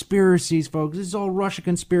conspiracies, folks. This is all Russia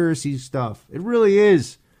conspiracy stuff. It really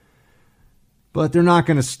is. But they're not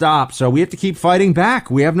going to stop, so we have to keep fighting back.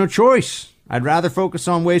 We have no choice. I'd rather focus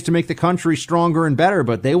on ways to make the country stronger and better,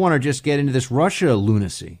 but they want to just get into this Russia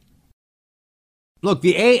lunacy. Look,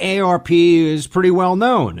 the AARP is pretty well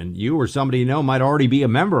known, and you or somebody you know might already be a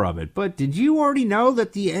member of it. But did you already know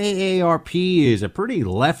that the AARP is a pretty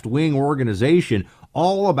left-wing organization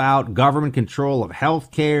all about government control of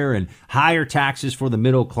health care and higher taxes for the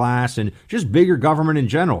middle class and just bigger government in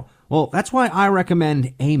general? Well, that's why I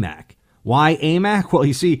recommend AMAC. Why AMAC? Well,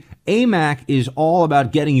 you see, AMAC is all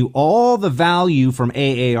about getting you all the value from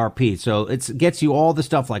AARP. So it gets you all the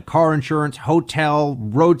stuff like car insurance, hotel,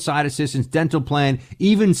 roadside assistance, dental plan,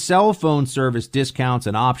 even cell phone service discounts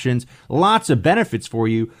and options. Lots of benefits for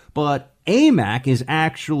you. But AMAC is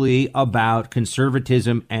actually about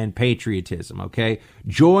conservatism and patriotism, okay?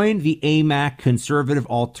 Join the AMAC Conservative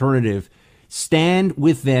Alternative. Stand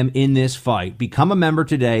with them in this fight. Become a member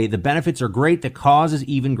today. The benefits are great. The cause is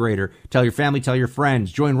even greater. Tell your family, tell your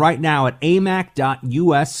friends. Join right now at amac.us/buck.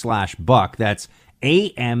 That's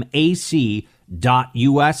amac.us/buck.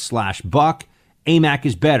 AMAC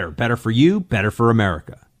is better. Better for you, better for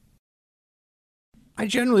America. I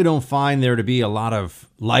generally don't find there to be a lot of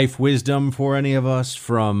life wisdom for any of us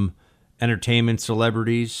from entertainment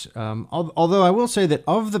celebrities. Although I will say that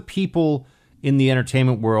of the people in the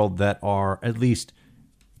entertainment world that are at least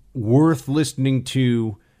worth listening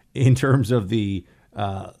to in terms of the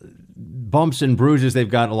bumps and bruises they've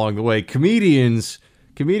gotten along the way. Comedians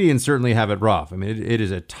certainly have it rough. I mean, it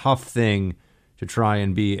is a tough thing to try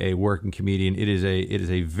and be a working comedian. It is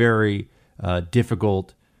a very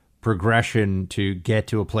difficult progression to get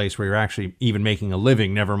to a place where you're actually even making a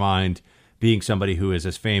living, never mind being somebody who is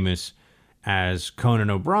as famous as Conan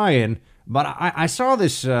O'Brien. But I saw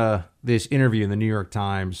this interview in the New York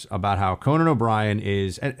Times about how Conan O'Brien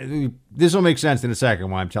is, and this will make sense in a second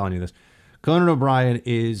why I'm telling you this. Conan O'Brien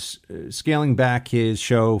is scaling back his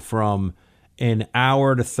show from an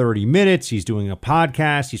hour to 30 minutes. He's doing a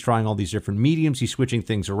podcast. He's trying all these different mediums. He's switching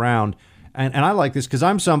things around. And I like this because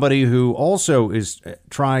I'm somebody who also is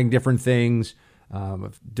trying different things.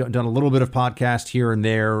 I've done a little bit of podcast here and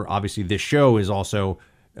there. Obviously, this show is also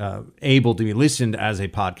able to be listened as a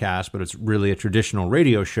podcast, but it's really a traditional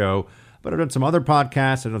radio show. But I've done some other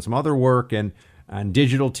podcasts. I've done some other work and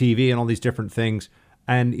digital TV and all these different things.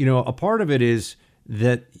 And, you know, a part of it is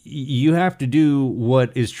that you have to do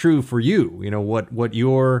what is true for you, you know, what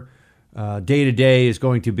your day-to-day is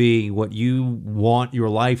going to be, what you want your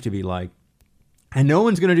life to be like. And no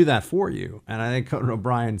one's going to do that for you. And I think Conan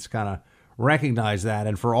O'Brien's kind of recognized that.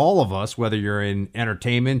 And for all of us, whether you're in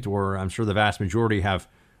entertainment or I'm sure the vast majority have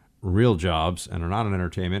real jobs and are not in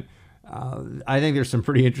entertainment, I think there's some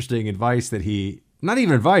pretty interesting advice that not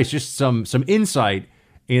even advice, just some insight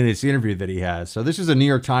in this interview that he has. So this is a New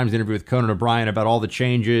York Times interview with Conan O'Brien about all the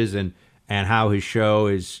changes and how his show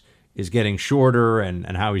is getting shorter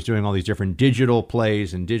and how he's doing all these different digital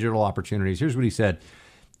plays and digital opportunities. Here's what he said.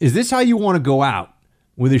 Is this how you want to go out?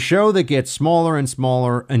 With a show that gets smaller and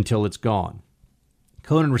smaller until it's gone?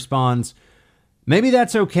 Conan responds, maybe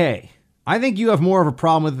that's okay. I think you have more of a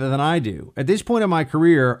problem with it than I do. At this point in my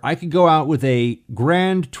career, I could go out with a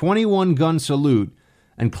grand 21-gun salute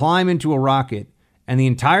and climb into a rocket, and the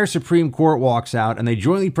entire Supreme Court walks out, and they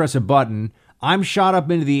jointly press a button. I'm shot up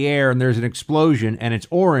into the air, and there's an explosion, and it's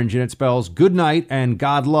orange, and it spells good night and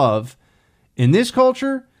God love. In this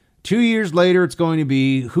culture, 2 years later, it's going to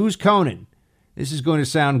be, who's Conan? This is going to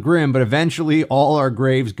sound grim, but eventually all our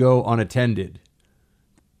graves go unattended.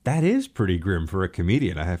 That is pretty grim for a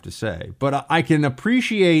comedian, I have to say. But I can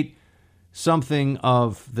appreciate something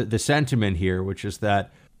of the sentiment here, which is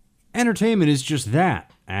that entertainment is just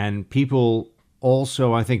that. And people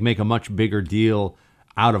also, I think, make a much bigger deal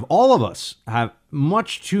out of all of us. Have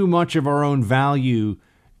much too much of our own value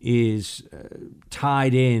is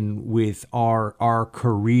tied in with our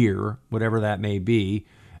career, whatever that may be.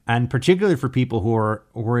 And particularly for people who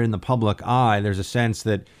are in the public eye, there's a sense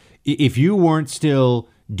that if you weren't still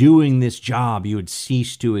doing this job, you would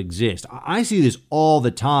cease to exist. I see this all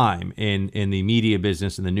the time in the media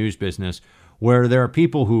business and the news business, where there are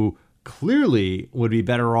people who clearly would be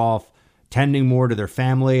better off tending more to their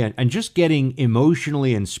family and just getting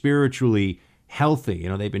emotionally and spiritually healthy. You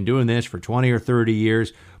know, they've been doing this for 20 or 30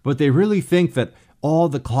 years, but they really think that all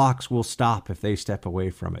the clocks will stop if they step away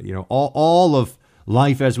from it. You know, all of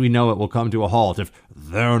life as we know it will come to a halt if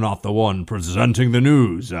they're not the one presenting the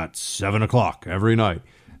news at 7 o'clock every night.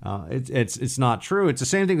 It's not true. It's the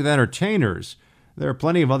same thing with entertainers. There are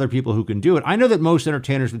plenty of other people who can do it. I know that most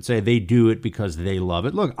entertainers would say they do it because they love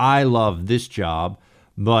it. Look, I love this job,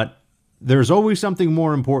 but there's always something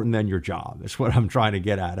more important than your job. That's what I'm trying to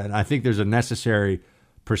get at. And I think there's a necessary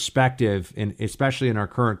perspective, especially in our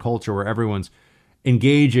current culture where everyone's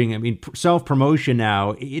engaging. I mean, self-promotion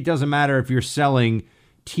now, it doesn't matter if you're selling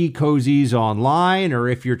tea cozies online or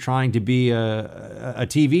if you're trying to be a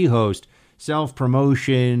TV host.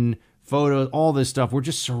 Self-promotion, photos, all this stuff, we're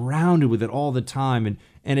just surrounded with it all the time.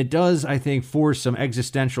 And it does, I think, force some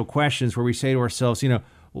existential questions where we say to ourselves, you know,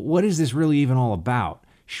 what is this really even all about?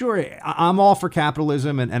 Sure, I'm all for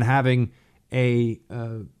capitalism and having a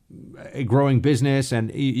growing business,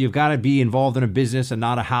 and you've got to be involved in a business and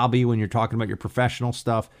not a hobby when you're talking about your professional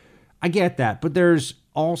stuff. I get that, but there's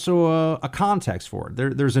also a context for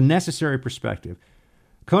it. There's a necessary perspective.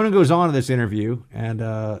 Conan goes on to this interview, and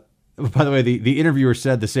by the way, the interviewer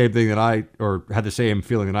said the same thing or had the same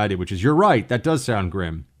feeling that I did, which is, you're right, that does sound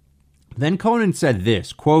grim. Then Conan said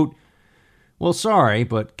this, quote, well, sorry,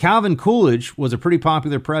 but Calvin Coolidge was a pretty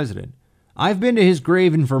popular president. I've been to his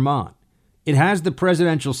grave in Vermont. It has the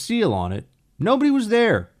presidential seal on it. Nobody was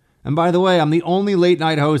there. And by the way, I'm the only late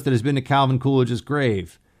night host that has been to Calvin Coolidge's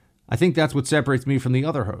grave. I think that's what separates me from the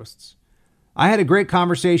other hosts. I had a great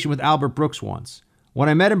conversation with Albert Brooks once. When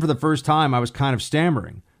I met him for the first time, I was kind of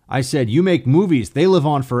stammering. I said, you make movies, they live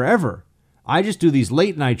on forever. I just do these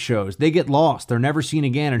late night shows. They get lost. They're never seen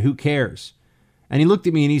again, and who cares? And he looked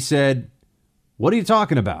at me and he said, what are you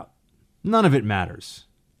talking about? None of it matters.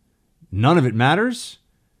 None of it matters?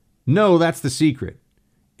 No, that's the secret.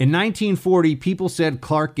 In 1940, people said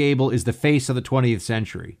Clark Gable is the face of the 20th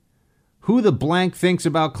century. Who the blank thinks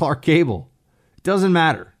about Clark Gable? It doesn't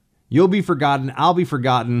matter. You'll be forgotten. I'll be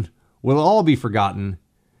forgotten. We'll all be forgotten.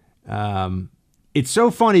 It's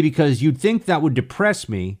so funny because you'd think that would depress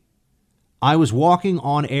me. I was walking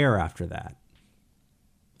on air after that.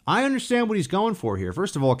 I understand what he's going for here.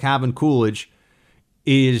 First of all, Calvin Coolidge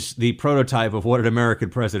is the prototype of what an American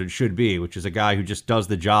president should be, which is a guy who just does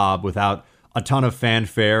the job without a ton of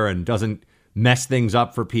fanfare and doesn't mess things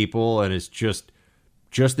up for people and is just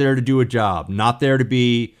there to do a job, not there to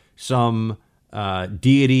be some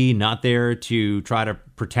deity, not there to try to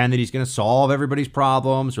pretend that he's going to solve everybody's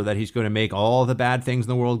problems or that he's going to make all the bad things in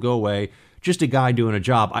the world go away. Just a guy doing a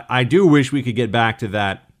job. I do wish we could get back to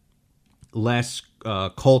that less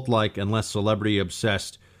cult-like and less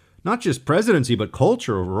celebrity-obsessed, not just presidency, but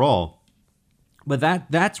culture overall. But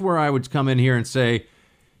that's where I would come in here and say,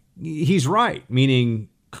 he's right, meaning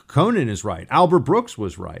Conan is right. Albert Brooks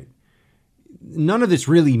was right. None of this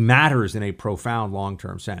really matters in a profound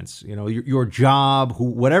long-term sense. You know, your job,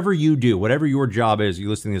 whatever you do, whatever your job is, you're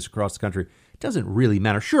listening to this across the country, it doesn't really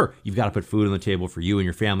matter. Sure, you've got to put food on the table for you and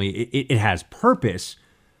your family. It has purpose,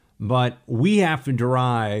 but we have to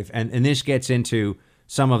derive, and this gets into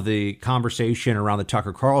some of the conversation around the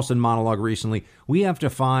Tucker Carlson monologue recently, we have to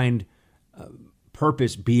find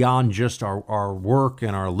purpose beyond just our work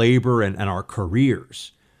and our labor and our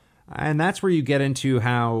careers. And that's where you get into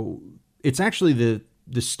how it's actually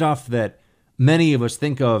the stuff that many of us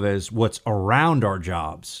think of as what's around our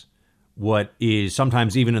jobs, what is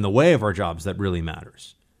sometimes even in the way of our jobs that really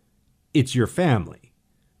matters. It's your family.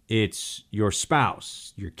 It's your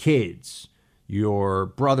spouse, your kids, your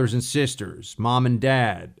brothers and sisters, mom and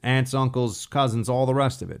dad, aunts, uncles, cousins, all the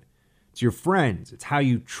rest of it. It's your friends. It's how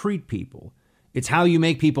you treat people. It's how you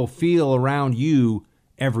make people feel around you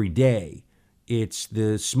every day. It's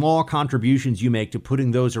the small contributions you make to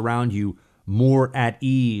putting those around you more at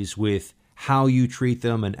ease with how you treat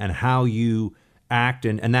them and how you act,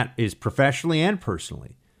 and that is professionally and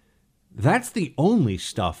personally. That's the only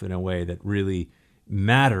stuff in a way that really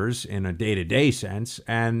matters in a day-to-day sense.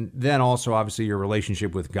 And then also, obviously, your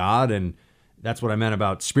relationship with God, and that's what I meant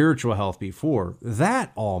about spiritual health before.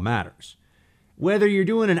 That all matters. Whether you're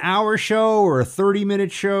doing an hour show or a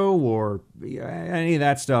 30-minute show or any of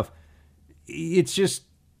that stuff, it's just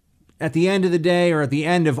at the end of the day or at the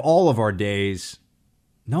end of all of our days,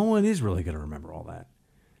 no one is really going to remember all that.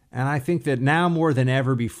 And I think that now more than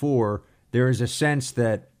ever before, there is a sense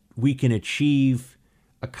that we can achieve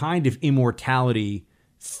a kind of immortality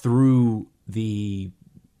through the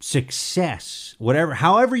success,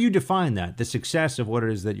 however you define that, the success of what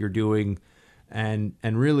it is that you're doing. And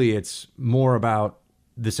really it's more about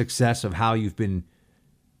the success of how you've been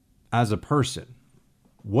as a person.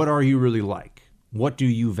 What are you really like? What do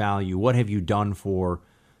you value? What have you done for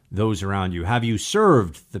those around you? Have you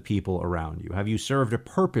served the people around you? Have you served a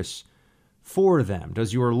purpose for them?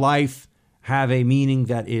 Does your life have a meaning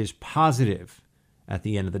that is positive at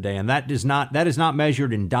the end of the day? And that is not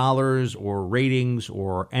measured in dollars or ratings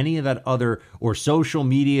or any of that other, or social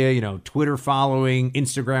media, Twitter following,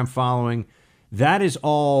 Instagram following. That is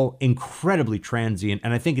all incredibly transient,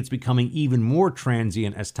 and I think it's becoming even more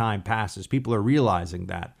transient as time passes. People are realizing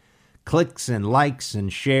that. Clicks and likes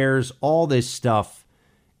and shares, all this stuff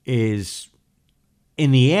is,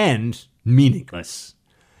 in the end, meaningless.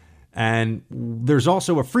 And there's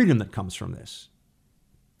also a freedom that comes from this.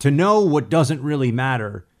 To know what doesn't really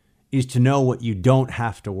matter is to know what you don't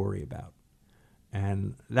have to worry about.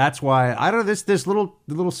 And that's why, I don't know, this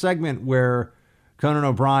little segment where Conan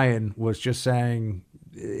O'Brien was just saying,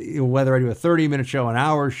 whether I do a 30-minute show, an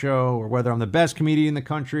hour show, or whether I'm the best comedian in the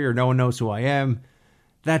country or no one knows who I am,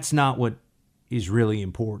 that's not what is really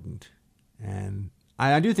important. And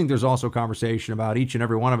I do think there's also a conversation about each and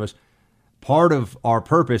every one of us. Part of our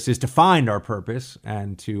purpose is to find our purpose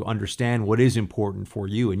and to understand what is important for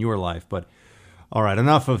you in your life. But all right,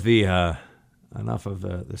 enough of the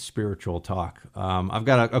spiritual talk. I've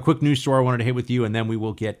got a quick news story I wanted to hit with you, and then we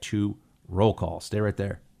will get to roll call. Stay right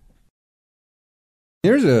there.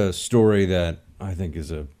 There's a story that I think is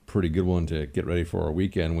a pretty good one to get ready for our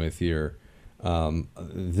weekend with here.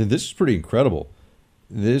 This is pretty incredible.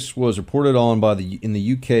 This was reported on in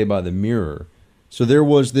the UK by the Mirror. So there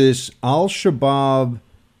was this Al-Shabaab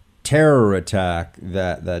terror attack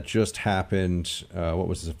that just happened,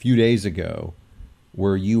 a few days ago,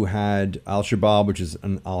 where you had Al-Shabaab, which is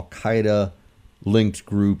an Al-Qaeda linked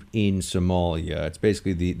group in Somalia. It's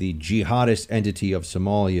basically the jihadist entity of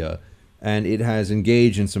Somalia, and it has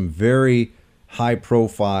engaged in some very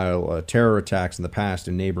high-profile terror attacks in the past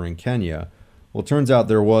in neighboring Kenya. Well, it turns out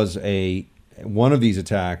there was one of these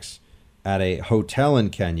attacks at a hotel in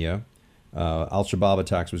Kenya. Al-Shabaab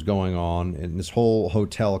attacks was going on, and this whole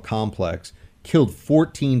hotel complex killed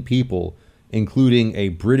 14 people, including a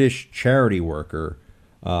British charity worker.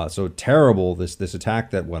 So terrible, this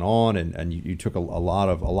attack that went on, and you took a lot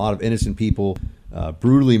of innocent people,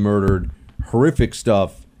 brutally murdered, horrific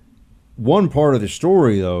stuff. One part of the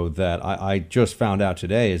story, though, that I just found out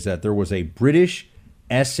today is that there was a British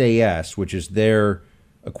SAS, which is their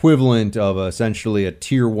equivalent of essentially a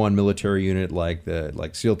Tier 1 military unit like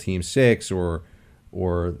SEAL Team 6 or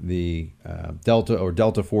the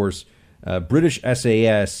Delta Force. British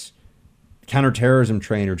SAS counterterrorism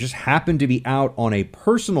trainer just happened to be out on a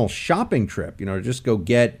personal shopping trip, to just go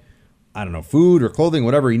get, I don't know, food or clothing,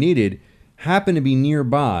 whatever he needed, happened to be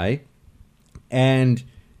nearby, and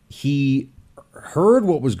he heard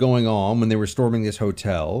what was going on when they were storming this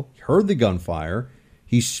hotel, heard the gunfire,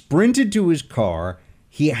 he sprinted to his car,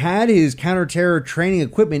 he had his counterterror training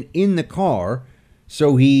equipment in the car,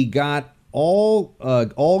 so he got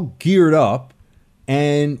all geared up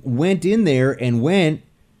and went in there and went,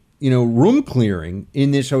 room clearing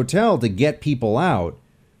in this hotel to get people out.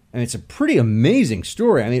 And it's a pretty amazing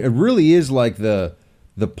story. I mean, it really is like the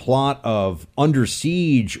plot of Under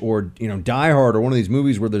Siege or, Die Hard or one of these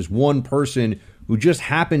movies where there's one person who just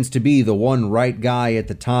happens to be the one right guy at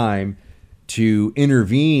the time to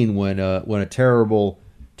intervene when a terrible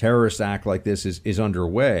terrorist act like this is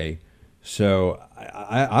underway. So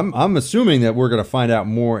I'm assuming that we're going to find out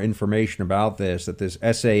more information about this, that this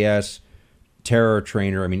SAS terror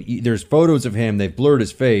trainer, I mean, there's photos of him, they've blurred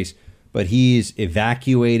his face, but he's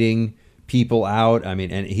evacuating people out. I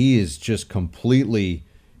mean, and he is just completely,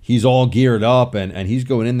 he's all geared up and he's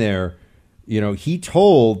going in there. He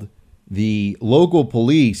told the local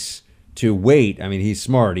police to wait. I mean, he's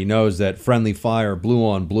smart. He knows that friendly fire, blue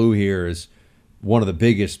on blue here is one of the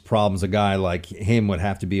biggest problems a guy like him would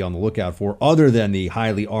have to be on the lookout for, other than the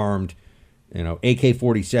highly armed,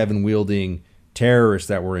 AK-47 wielding terrorists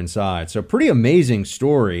that were inside. So pretty amazing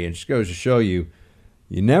story. It just goes to show you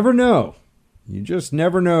never know. You just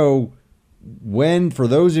never know when, for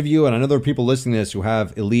those of you, and I know there are people listening to this who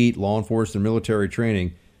have elite law enforcement and military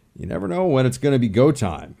training, you never know when it's going to be go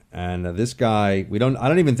time. And this guy, I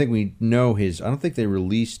don't even think we know I don't think they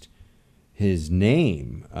released his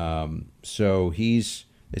name. So they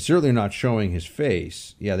certainly are not showing his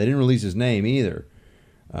face. Yeah, they didn't release his name either.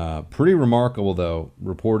 Pretty remarkable, though,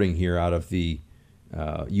 reporting here out of the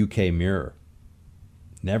UK Mirror.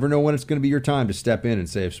 Never know when it's going to be your time to step in and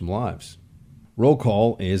save some lives. Roll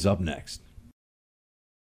call is up next.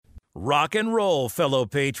 Rock and roll, fellow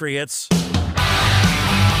patriots.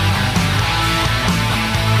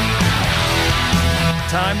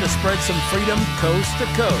 Time to spread some freedom coast to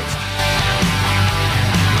coast.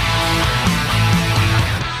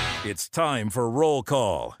 It's time for roll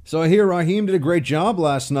call. So I hear Raheem did a great job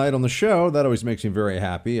last night on the show. That always makes me very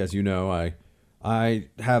happy. As you know, I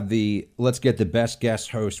have the let's get the best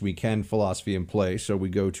guest host we can philosophy in place. So we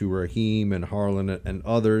go to Raheem and Harlan and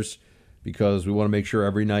others because we want to make sure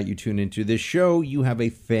every night you tune into this show, you have a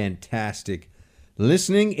fantastic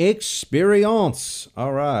listening experience.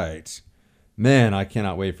 All right. Man, I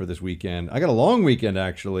cannot wait for this weekend. I got a long weekend,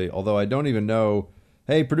 actually, although I don't even know.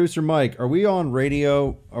 Hey, Producer Mike, are we on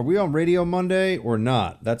radio? Are we on radio Monday or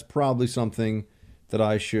not? That's probably something that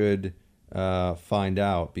I should find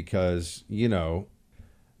out because,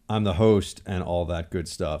 I'm the host and all that good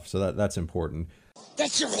stuff. So that's important.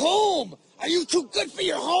 That's your home. Are you too good for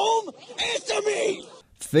your home? Answer me.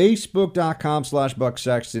 Facebook.com/Buck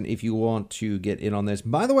Sexton if you want to get in on this.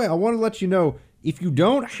 By the way, I want to let you know, if you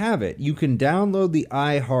don't have it, you can download the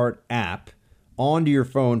iHeart app onto your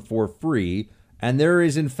phone for free. And there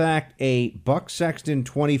is, in fact, a Buck Sexton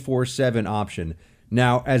 24/7 option.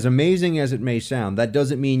 Now, as amazing as it may sound, that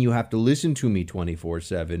doesn't mean you have to listen to me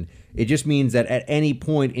 24/7. It just means that at any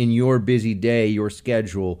point in your busy day, your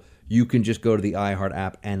schedule, you can just go to the iHeart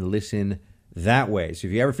app and listen that way. So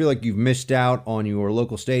if you ever feel like you've missed out on your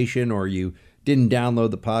local station or you didn't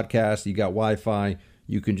download the podcast, you got Wi-Fi,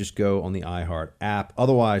 you can just go on the iHeart app.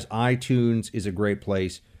 Otherwise, iTunes is a great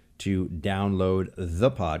place to download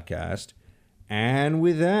the podcast. And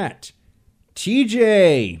with that,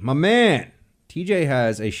 TJ, my man, TJ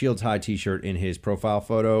has a Shields High t-shirt in his profile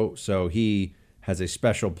photo, so he has a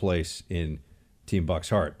special place in Team Buck's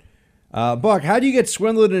heart. Buck, how do you get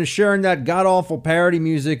swindled into sharing that god-awful parody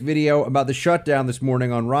music video about the shutdown this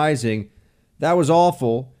morning on Rising? That was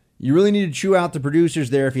awful. You really need to chew out the producers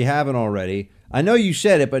there if you haven't already. I know you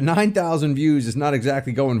said it, but 9,000 views is not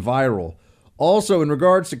exactly going viral. Also, in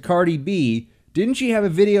regards to Cardi B, Didn't she have a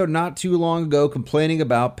video not too long ago complaining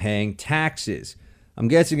about paying taxes? I'm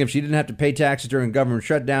guessing if she didn't have to pay taxes during a government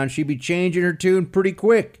shutdown, she'd be changing her tune pretty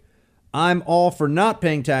quick. I'm all for not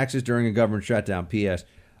paying taxes during a government shutdown. P.S.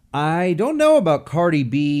 I don't know about Cardi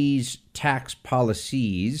B's tax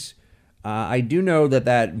policies. I do know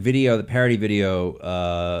that video, the parody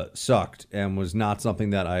video, sucked and was not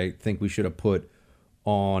something that I think we should have put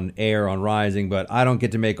on air on Rising, but I don't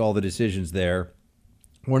get to make all the decisions there.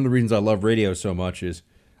 One of the reasons I love radio so much is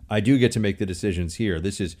I do get to make the decisions here.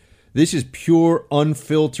 This is pure,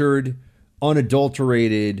 unfiltered,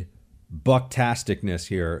 unadulterated bucktasticness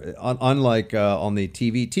here. Unlike on the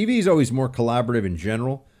TV. TV is always more collaborative in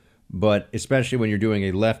general, but especially when you're doing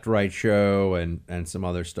a left-right show and some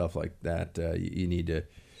other stuff like that, you need to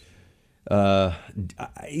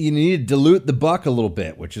dilute the buck a little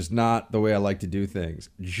bit, which is not the way I like to do things.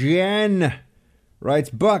 Jen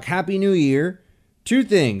writes, Buck, Happy New Year. 2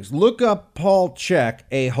 things. Look up Paul Chek,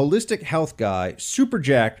 a holistic health guy, super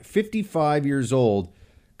jacked, 55 years old,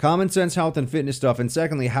 common sense health and fitness stuff. And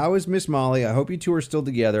secondly, how is Miss Molly? I hope you two are still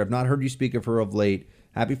together. I've not heard you speak of her of late.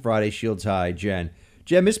 Happy Friday, Shields High, Jen.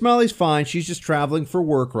 Jen, Miss Molly's fine. She's just traveling for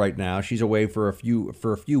work right now. She's away for a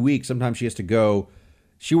few weeks. Sometimes she has to go.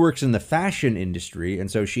 She works in the fashion industry,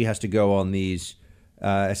 and so she has to go on these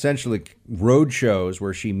essentially road shows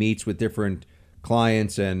where she meets with different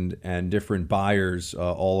clients and different buyers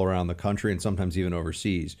all around the country and sometimes even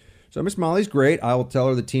overseas. So Miss Molly's great. I will tell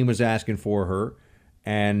her the team was asking for her.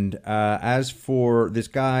 And as for this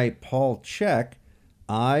guy, Paul Chek,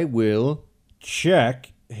 I will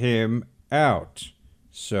check him out.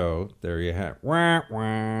 So there you have it. Wah,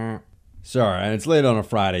 wah. Sorry, and it's late on a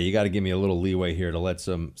Friday. You got to give me a little leeway here to let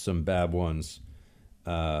some bad ones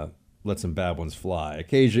fly.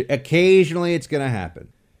 Occasionally it's going to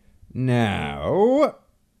happen. Now,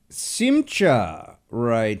 Simcha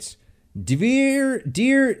writes, Dear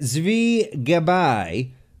Zvi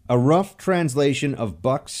Gabai, a rough translation of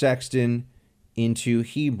Buck Sexton into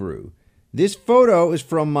Hebrew. This photo is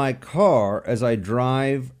from my car as I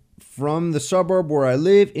drive from the suburb where I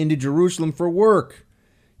live into Jerusalem for work.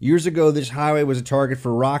 Years ago, this highway was a target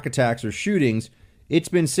for rock attacks or shootings. It's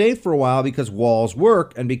been safe for a while because walls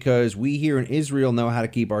work and because we here in Israel know how to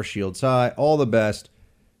keep our shields high. All the best,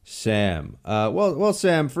 Sam. Well,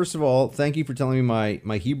 Sam, first of all, thank you for telling me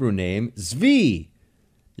my Hebrew name, Zvi.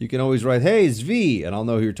 You can always write, hey, Zvi, and I'll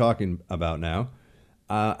know who you're talking about now.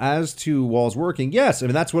 As to walls working, yes, I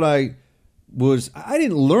mean, that's what I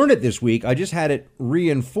didn't learn it this week. I just had it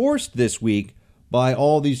reinforced this week by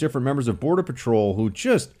all these different members of Border Patrol who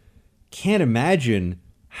just can't imagine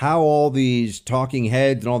how all these talking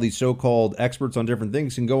heads and all these so-called experts on different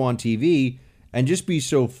things can go on TV and just be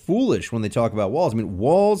so foolish when they talk about walls. I mean,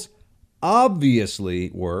 walls obviously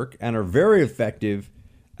work and are very effective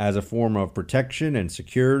as a form of protection and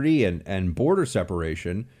security and border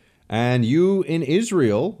separation. And you in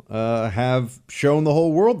Israel have shown the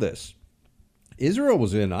whole world this. Israel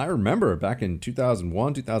was I remember back in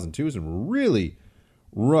 2001, 2002, was in really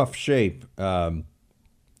rough shape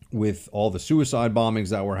with all the suicide bombings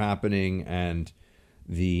that were happening and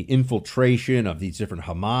the infiltration of these different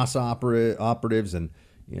Hamas operatives and,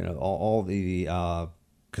 you know, all the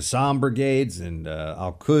Qassam brigades and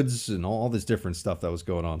Al-Quds and all this different stuff that was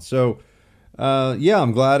going on. So, yeah,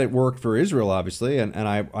 I'm glad it worked for Israel, obviously, and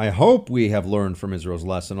I hope we have learned from Israel's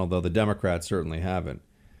lesson, although the Democrats certainly haven't.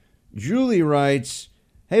 Julie writes,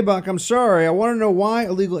 hey, Buck, I'm sorry. I want to know why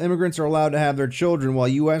illegal immigrants are allowed to have their children while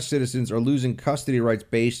U.S. citizens are losing custody rights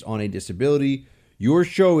based on a disability. Your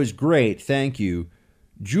show is great. Thank you.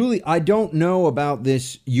 Julie, I don't know about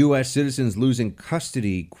this U.S. citizens losing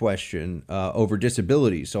custody question over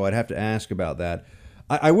disability, so I'd have to ask about that.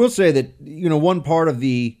 I will say that, you know, one part of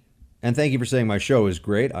and thank you for saying my show is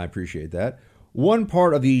great. I appreciate that. One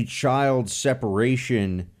part of the child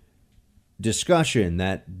separation discussion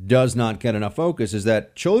that does not get enough focus is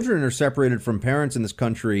that children are separated from parents in this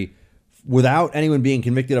country without anyone being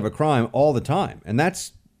convicted of a crime all the time. And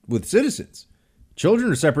that's with citizens.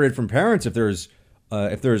 Children are separated from parents if there's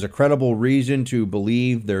a credible reason to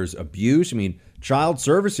believe there's abuse. I mean, child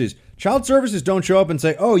services don't show up and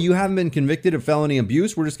say, oh, you haven't been convicted of felony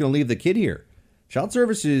abuse, we're just going to leave the kid here. Child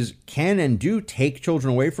services can and do take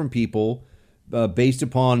children away from people based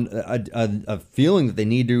upon a feeling that they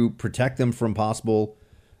need to protect them from possible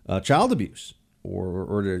child abuse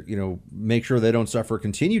or to, you know, make sure they don't suffer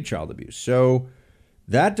continued child abuse. So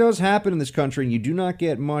that does happen in this country, and you do not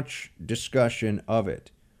get much discussion of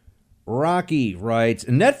it. Rocky writes,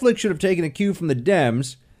 Netflix should have taken a cue from the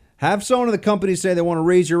Dems. Have someone in the company say they want to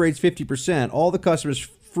raise your rates 50%. All the customers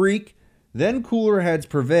freak. Then cooler heads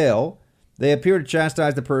prevail. They appear to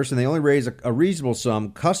chastise the person. They only raise a reasonable sum.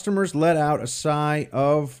 Customers let out a sigh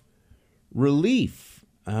of relief.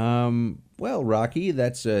 Well, Rocky,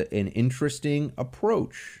 that's an interesting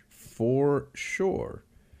approach for sure.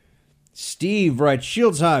 Steve writes,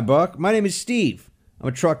 Shields High, Buck. My name is Steve. I'm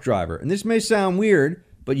a truck driver, and this may sound weird,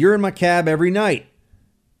 but you're in my cab every night.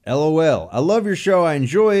 LOL. I love your show. I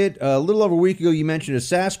enjoy it. A little over a week ago, you mentioned a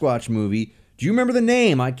Sasquatch movie. Do you remember the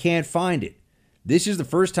name? I can't find it. This is the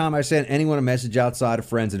first time I sent anyone a message outside of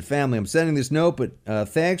friends and family. I'm sending this note, but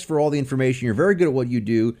thanks for all the information. You're very good at what you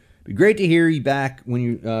do. It'd be great to hear you back when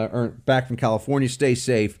you are back from California. Stay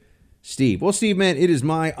safe, Steve. Well, Steve, man, it is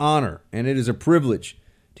my honor and it is a privilege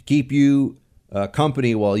to keep you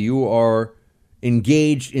company while you are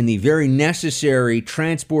engaged in the very necessary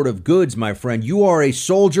transport of goods, my friend. You are a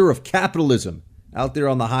soldier of capitalism out there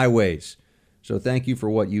on the highways. So thank you for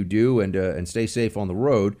what you do, and stay safe on the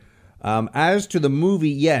road. As to the movie,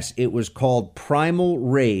 yes, it was called Primal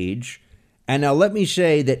Rage. And now let me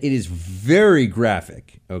say that it is very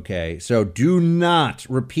graphic, okay? So do not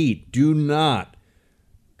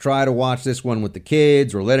try to watch this one with the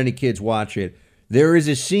kids or let any kids watch it. There is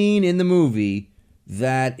a scene in the movie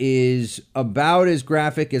that is about as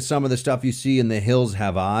graphic as some of the stuff you see in The Hills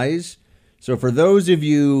Have Eyes. So for those of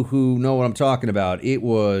you who know what I'm talking about, it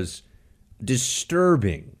was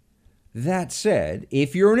disturbing. That said,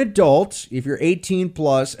 if you're an adult, if you're 18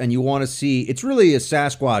 plus and you want to see, it's really a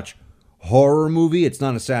Sasquatch horror movie. It's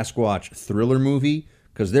not a Sasquatch thriller movie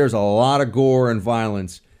because there's a lot of gore and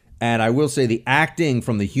violence. And I will say the acting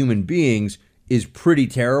from the human beings is pretty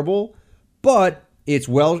terrible, but it's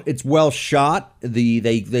well shot.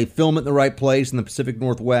 They film it in the right place in the Pacific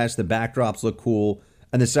Northwest. The backdrops look cool,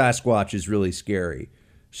 and the Sasquatch is really scary.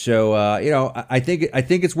 So I think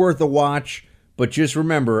it's worth a watch. But just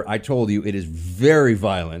remember, I told you it is very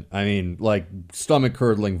violent. I mean, like stomach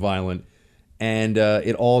curdling violent, and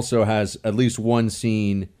it also has at least one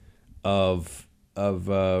scene of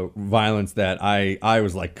violence that I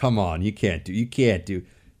was like, come on, you can't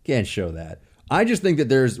show that. I just think that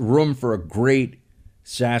there's room for a great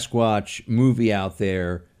Sasquatch movie out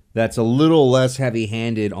there that's a little less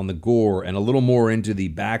heavy-handed on the gore and a little more into the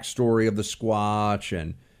backstory of the Squatch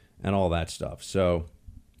and all that stuff. So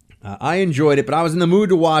I enjoyed it, but I was in the mood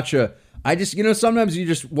to watch sometimes you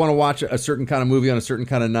just want to watch a certain kind of movie on a certain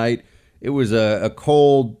kind of night. It was a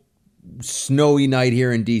cold, snowy night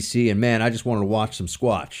here in D.C., and man, I just wanted to watch some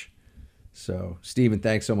Squatch. So, Stephen,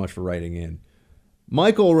 thanks so much for writing in.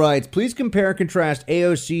 Michael writes, please compare and contrast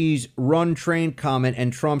AOC's run train comment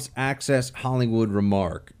and Trump's Access Hollywood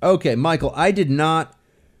remark. Okay, Michael, I did not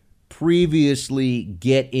previously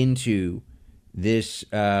get into this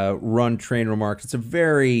run train remarks. It's a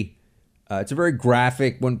very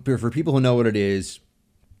graphic one. For people who know what it is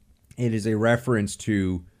a reference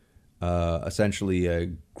to essentially a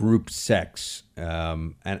group sex.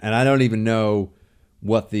 And I don't even know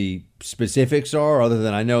what the specifics are other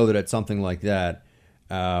than I know that it's something like that.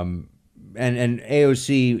 And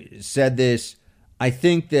AOC said I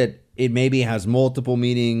think that it maybe has multiple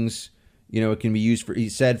meanings. It can be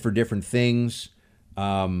said for different things.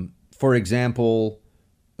 For example,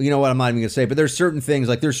 you know what, I'm not even going to say, but there's certain things,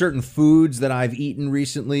 like there's certain foods that I've eaten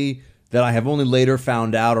recently that I have only later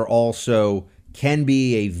found out are also can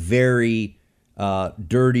be a very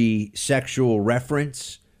dirty sexual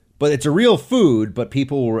reference. But it's a real food, but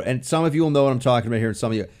and some of you will know what I'm talking about here, and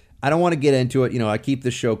some of you, I don't want to get into it. I keep the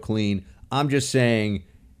show clean. I'm just saying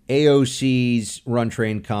AOC's run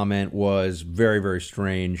train comment was very, very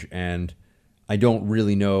strange, and I don't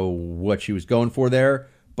really know what she was going for there.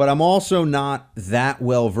 But I'm also not that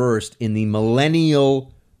well versed in the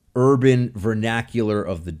millennial urban vernacular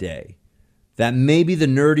of the day. That may be the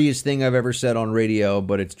nerdiest thing I've ever said on radio,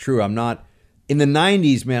 but it's true. I'm not. In the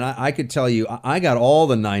 90s, man, I could tell you, I got all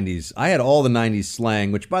the 90s. I had all the 90s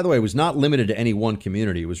slang, which, by the way, was not limited to any one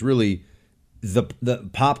community. It was really the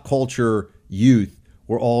pop culture youth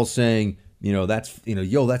were all saying, that's,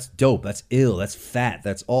 yo, that's dope, that's ill, that's fat,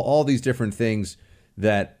 that's all these different things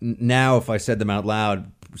that now if I said them out loud,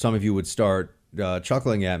 some of you would start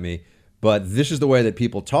chuckling at me. But this is the way that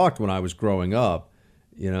people talked when I was growing up.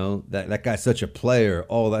 That guy's such a player.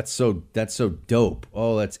 Oh, that's so dope.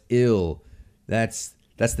 Oh, that's ill. That's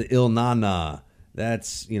the ill nana.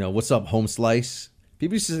 That's, what's up, home slice?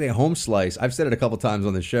 People used to say home slice. I've said it a couple times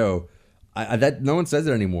on the show. That no one says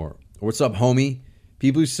it anymore. What's up, homie?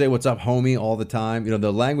 People used to say what's up, homie, all the time.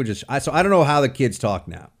 The language is. So I don't know how the kids talk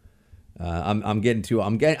now. I'm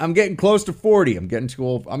getting close to 40. I'm getting too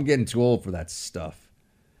old for that stuff.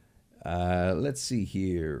 Let's see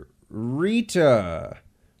here. Rita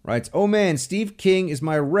writes, oh man, Steve King is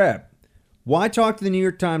my rep. Why talk to the New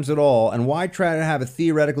York Times at all, and why try to have a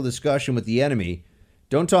theoretical discussion with the enemy?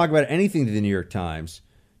 Don't talk about anything to the New York Times.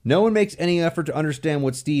 No one makes any effort to understand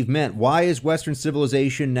what Steve meant. Why is Western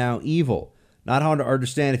civilization now evil? Not hard to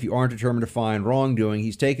understand if you aren't determined to find wrongdoing.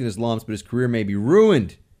 He's taken his lumps, but his career may be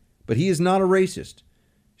ruined. But he is not a racist.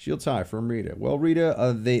 Shields high from Rita. Well,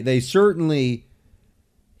 Rita, they certainly...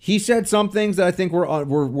 He said some things that I think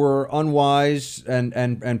were unwise,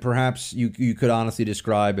 and perhaps you could honestly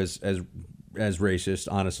describe as racist,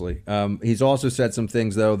 honestly. He's also said some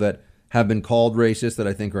things, though, that have been called racist that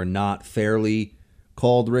I think are not fairly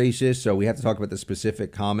called racist, so we have to talk about the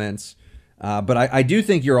specific comments. But I do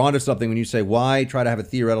think you're onto something when you say, why try to have a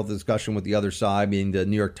theoretical discussion with the other side, meaning the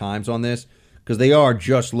New York Times, on this? Because they are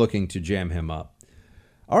just looking to jam him up.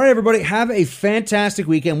 All right, everybody, have a fantastic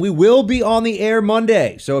weekend. We will be on the air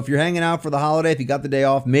Monday. So if you're hanging out for the holiday, if you got the day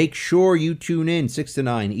off, make sure you tune in 6 to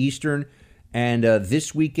 9 Eastern. And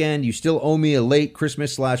this weekend, you still owe me a late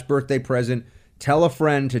Christmas/birthday present. Tell a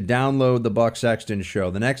friend to download the Buck Sexton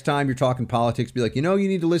Show. The next time you're talking politics, be like, you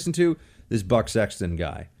need to listen to this Buck Sexton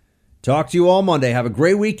guy. Talk to you all Monday. Have a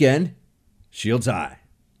great weekend. Shields high.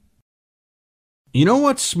 You know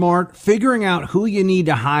what's smart? Figuring out who you need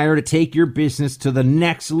to hire to take your business to the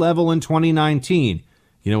next level in 2019.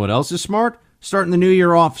 You know what else is smart? Starting the new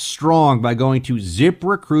year off strong by going to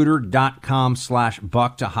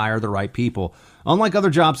ZipRecruiter.com/buck to hire the right people. Unlike other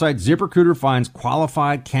job sites, ZipRecruiter finds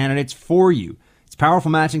qualified candidates for you. Its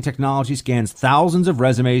powerful matching technology scans thousands of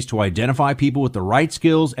resumes to identify people with the right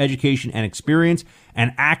skills, education, and experience,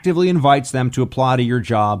 and actively invites them to apply to your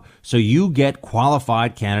job so you get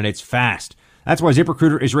qualified candidates fast. That's why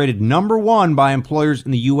ZipRecruiter is rated #1 by employers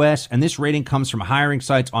in the U.S., and this rating comes from hiring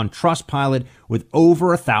sites on Trustpilot with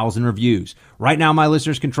over 1,000 reviews. Right now, my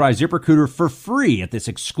listeners can try ZipRecruiter for free at this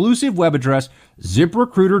exclusive web address,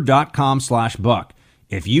 ZipRecruiter.com/buck.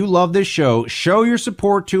 If you love this show, show your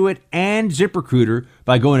support to it and ZipRecruiter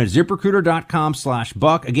by going to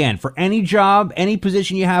ZipRecruiter.com/buck. Again, for any job, any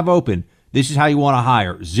position you have open, this is how you want to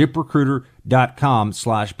hire,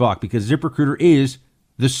 ZipRecruiter.com/buck, because ZipRecruiter is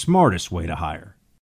the smartest way to hire.